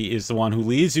 He is the one who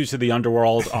leads you to the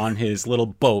underworld on his little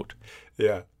boat.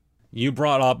 Yeah. You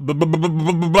brought up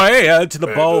Bad to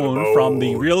the Bone from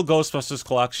the Real Ghostbusters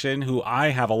collection, who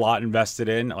I have a lot invested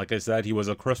in. Like I said, he was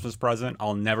a Christmas present.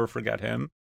 I'll never forget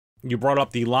him. You brought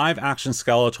up the live-action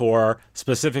Skeletor,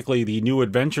 specifically the New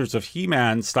Adventures of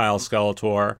He-Man style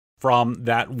Skeletor, from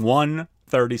that one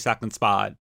 30-second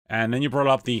spot. And then you brought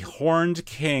up the Horned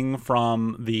King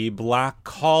from the Black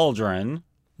Cauldron.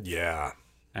 Yeah.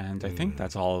 And I think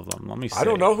that's all of them. Let me see. I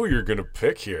don't know who you're going to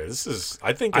pick here.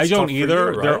 I think it's I don't tough either.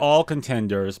 For you, right? They're all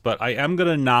contenders, but I am going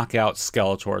to knock out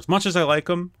Skeletor. As much as I like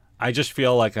him, I just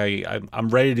feel like I'm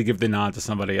ready to give the nod to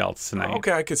somebody else tonight.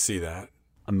 Okay, I could see that.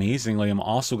 Amazingly, I'm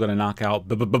also going to knock out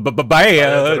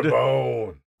Bad.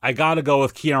 I got to go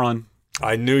with Kieran.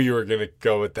 I knew you were going to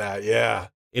go with that, yeah.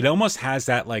 It almost has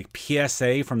that like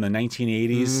PSA from the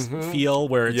 1980s feel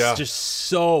where it's just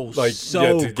so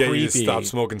to get creepy. You to stop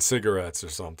smoking cigarettes or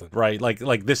something. Right,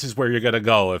 like this is where you're going to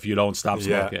go if you don't stop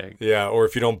smoking. Yeah, or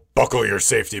if you don't buckle your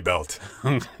safety belt.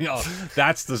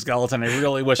 That's the skeleton I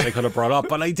really wish I could have brought up,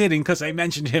 but I didn't because I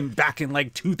mentioned him back in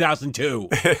like 2002.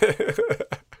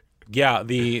 Yeah,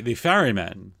 the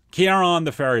ferryman. Kieran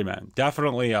the ferryman.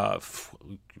 Definitely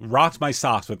rocked my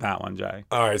socks with that one, Jay.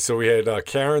 All right, so we had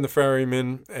Karen the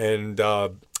Ferryman and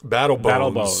Battle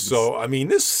Bones. So, I mean,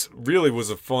 this really was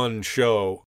a fun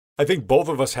show. I think both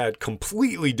of us had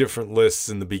completely different lists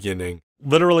in the beginning.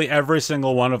 Literally every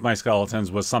single one of my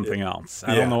skeletons was something else.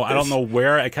 I don't know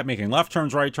where. I kept making left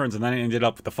turns, right turns, and then I ended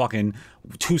up with the fucking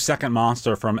 2-second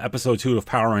monster from episode 2 of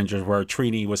Power Rangers where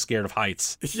Trini was scared of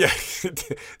heights. Yeah,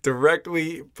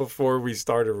 directly before we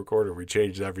started recording, we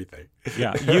changed everything.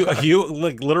 Yeah, you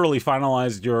like literally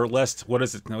finalized your list. What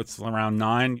is it? No, it's around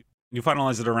 9. You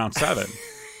finalized it around 7.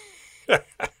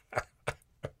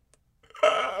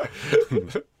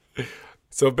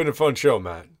 So it's been a fun show,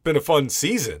 Matt. Been a fun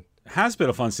season. Has been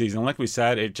a fun season. Like we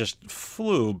said, it just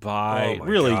flew by. Oh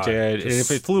really God. did. And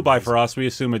if it flew by for us, we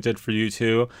assume it did for you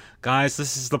too. Guys,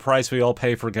 this is the price we all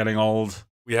pay for getting old.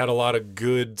 We had a lot of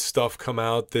good stuff come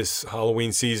out this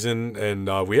Halloween season, and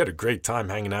we had a great time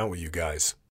hanging out with you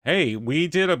guys. Hey, we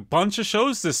did a bunch of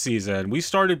shows this season. We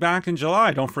started back in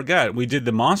July, don't forget. We did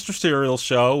the Monster Cereal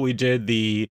show. We did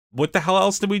the... What the hell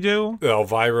else did we do?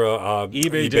 Elvira,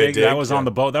 eBay Dig. That was on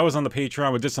the boat. That was on the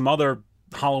Patreon. We did some other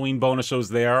Halloween bonus shows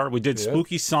there. We did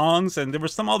Spooky Songs, and there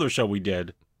was some other show we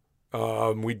did.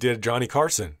 We did Johnny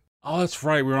Carson. Oh, that's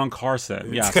right. We were on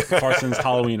Carson. Yeah, Carson's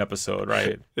Halloween episode,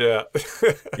 right? Yeah.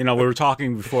 We were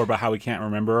talking before about how we can't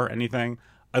remember anything.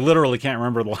 I literally can't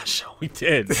remember the last show we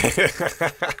did.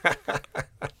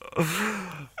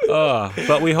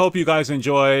 But we hope you guys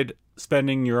enjoyed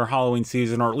spending your Halloween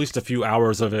season, or at least a few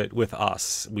hours of it, with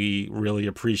us. We really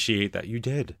appreciate that you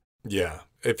did. Yeah.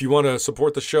 If you want to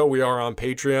support the show, we are on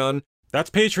Patreon. That's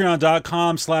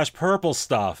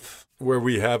patreon.com/purplestuff, where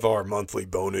we have our monthly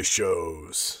bonus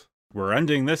shows. We're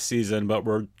ending this season, but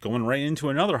we're going right into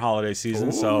another holiday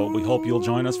season, so we hope you'll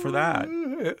join us for that.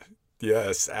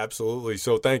 Yes, absolutely.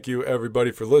 So thank you,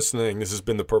 everybody, for listening. This has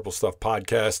been the Purple Stuff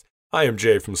Podcast. I am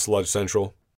Jay from Sludge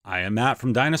Central. I am Matt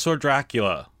from Dinosaur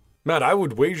Dracula. Matt, I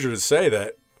would wager to say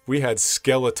that we had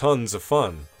skeletons of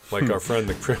fun, like our friend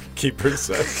the Crypt Keeper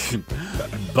says.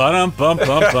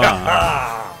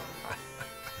 Ba-dum-bum-bum-bum.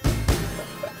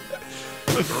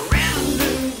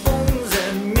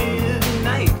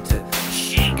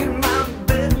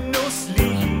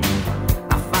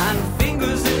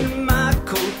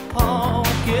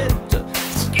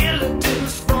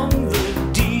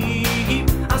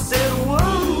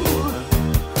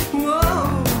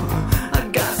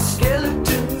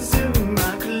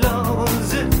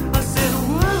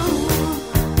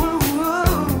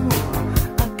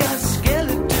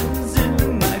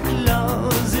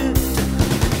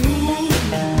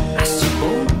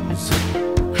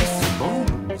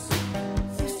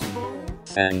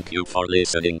 Thank you for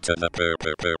listening to the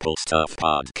Purple Stuff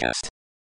Podcast.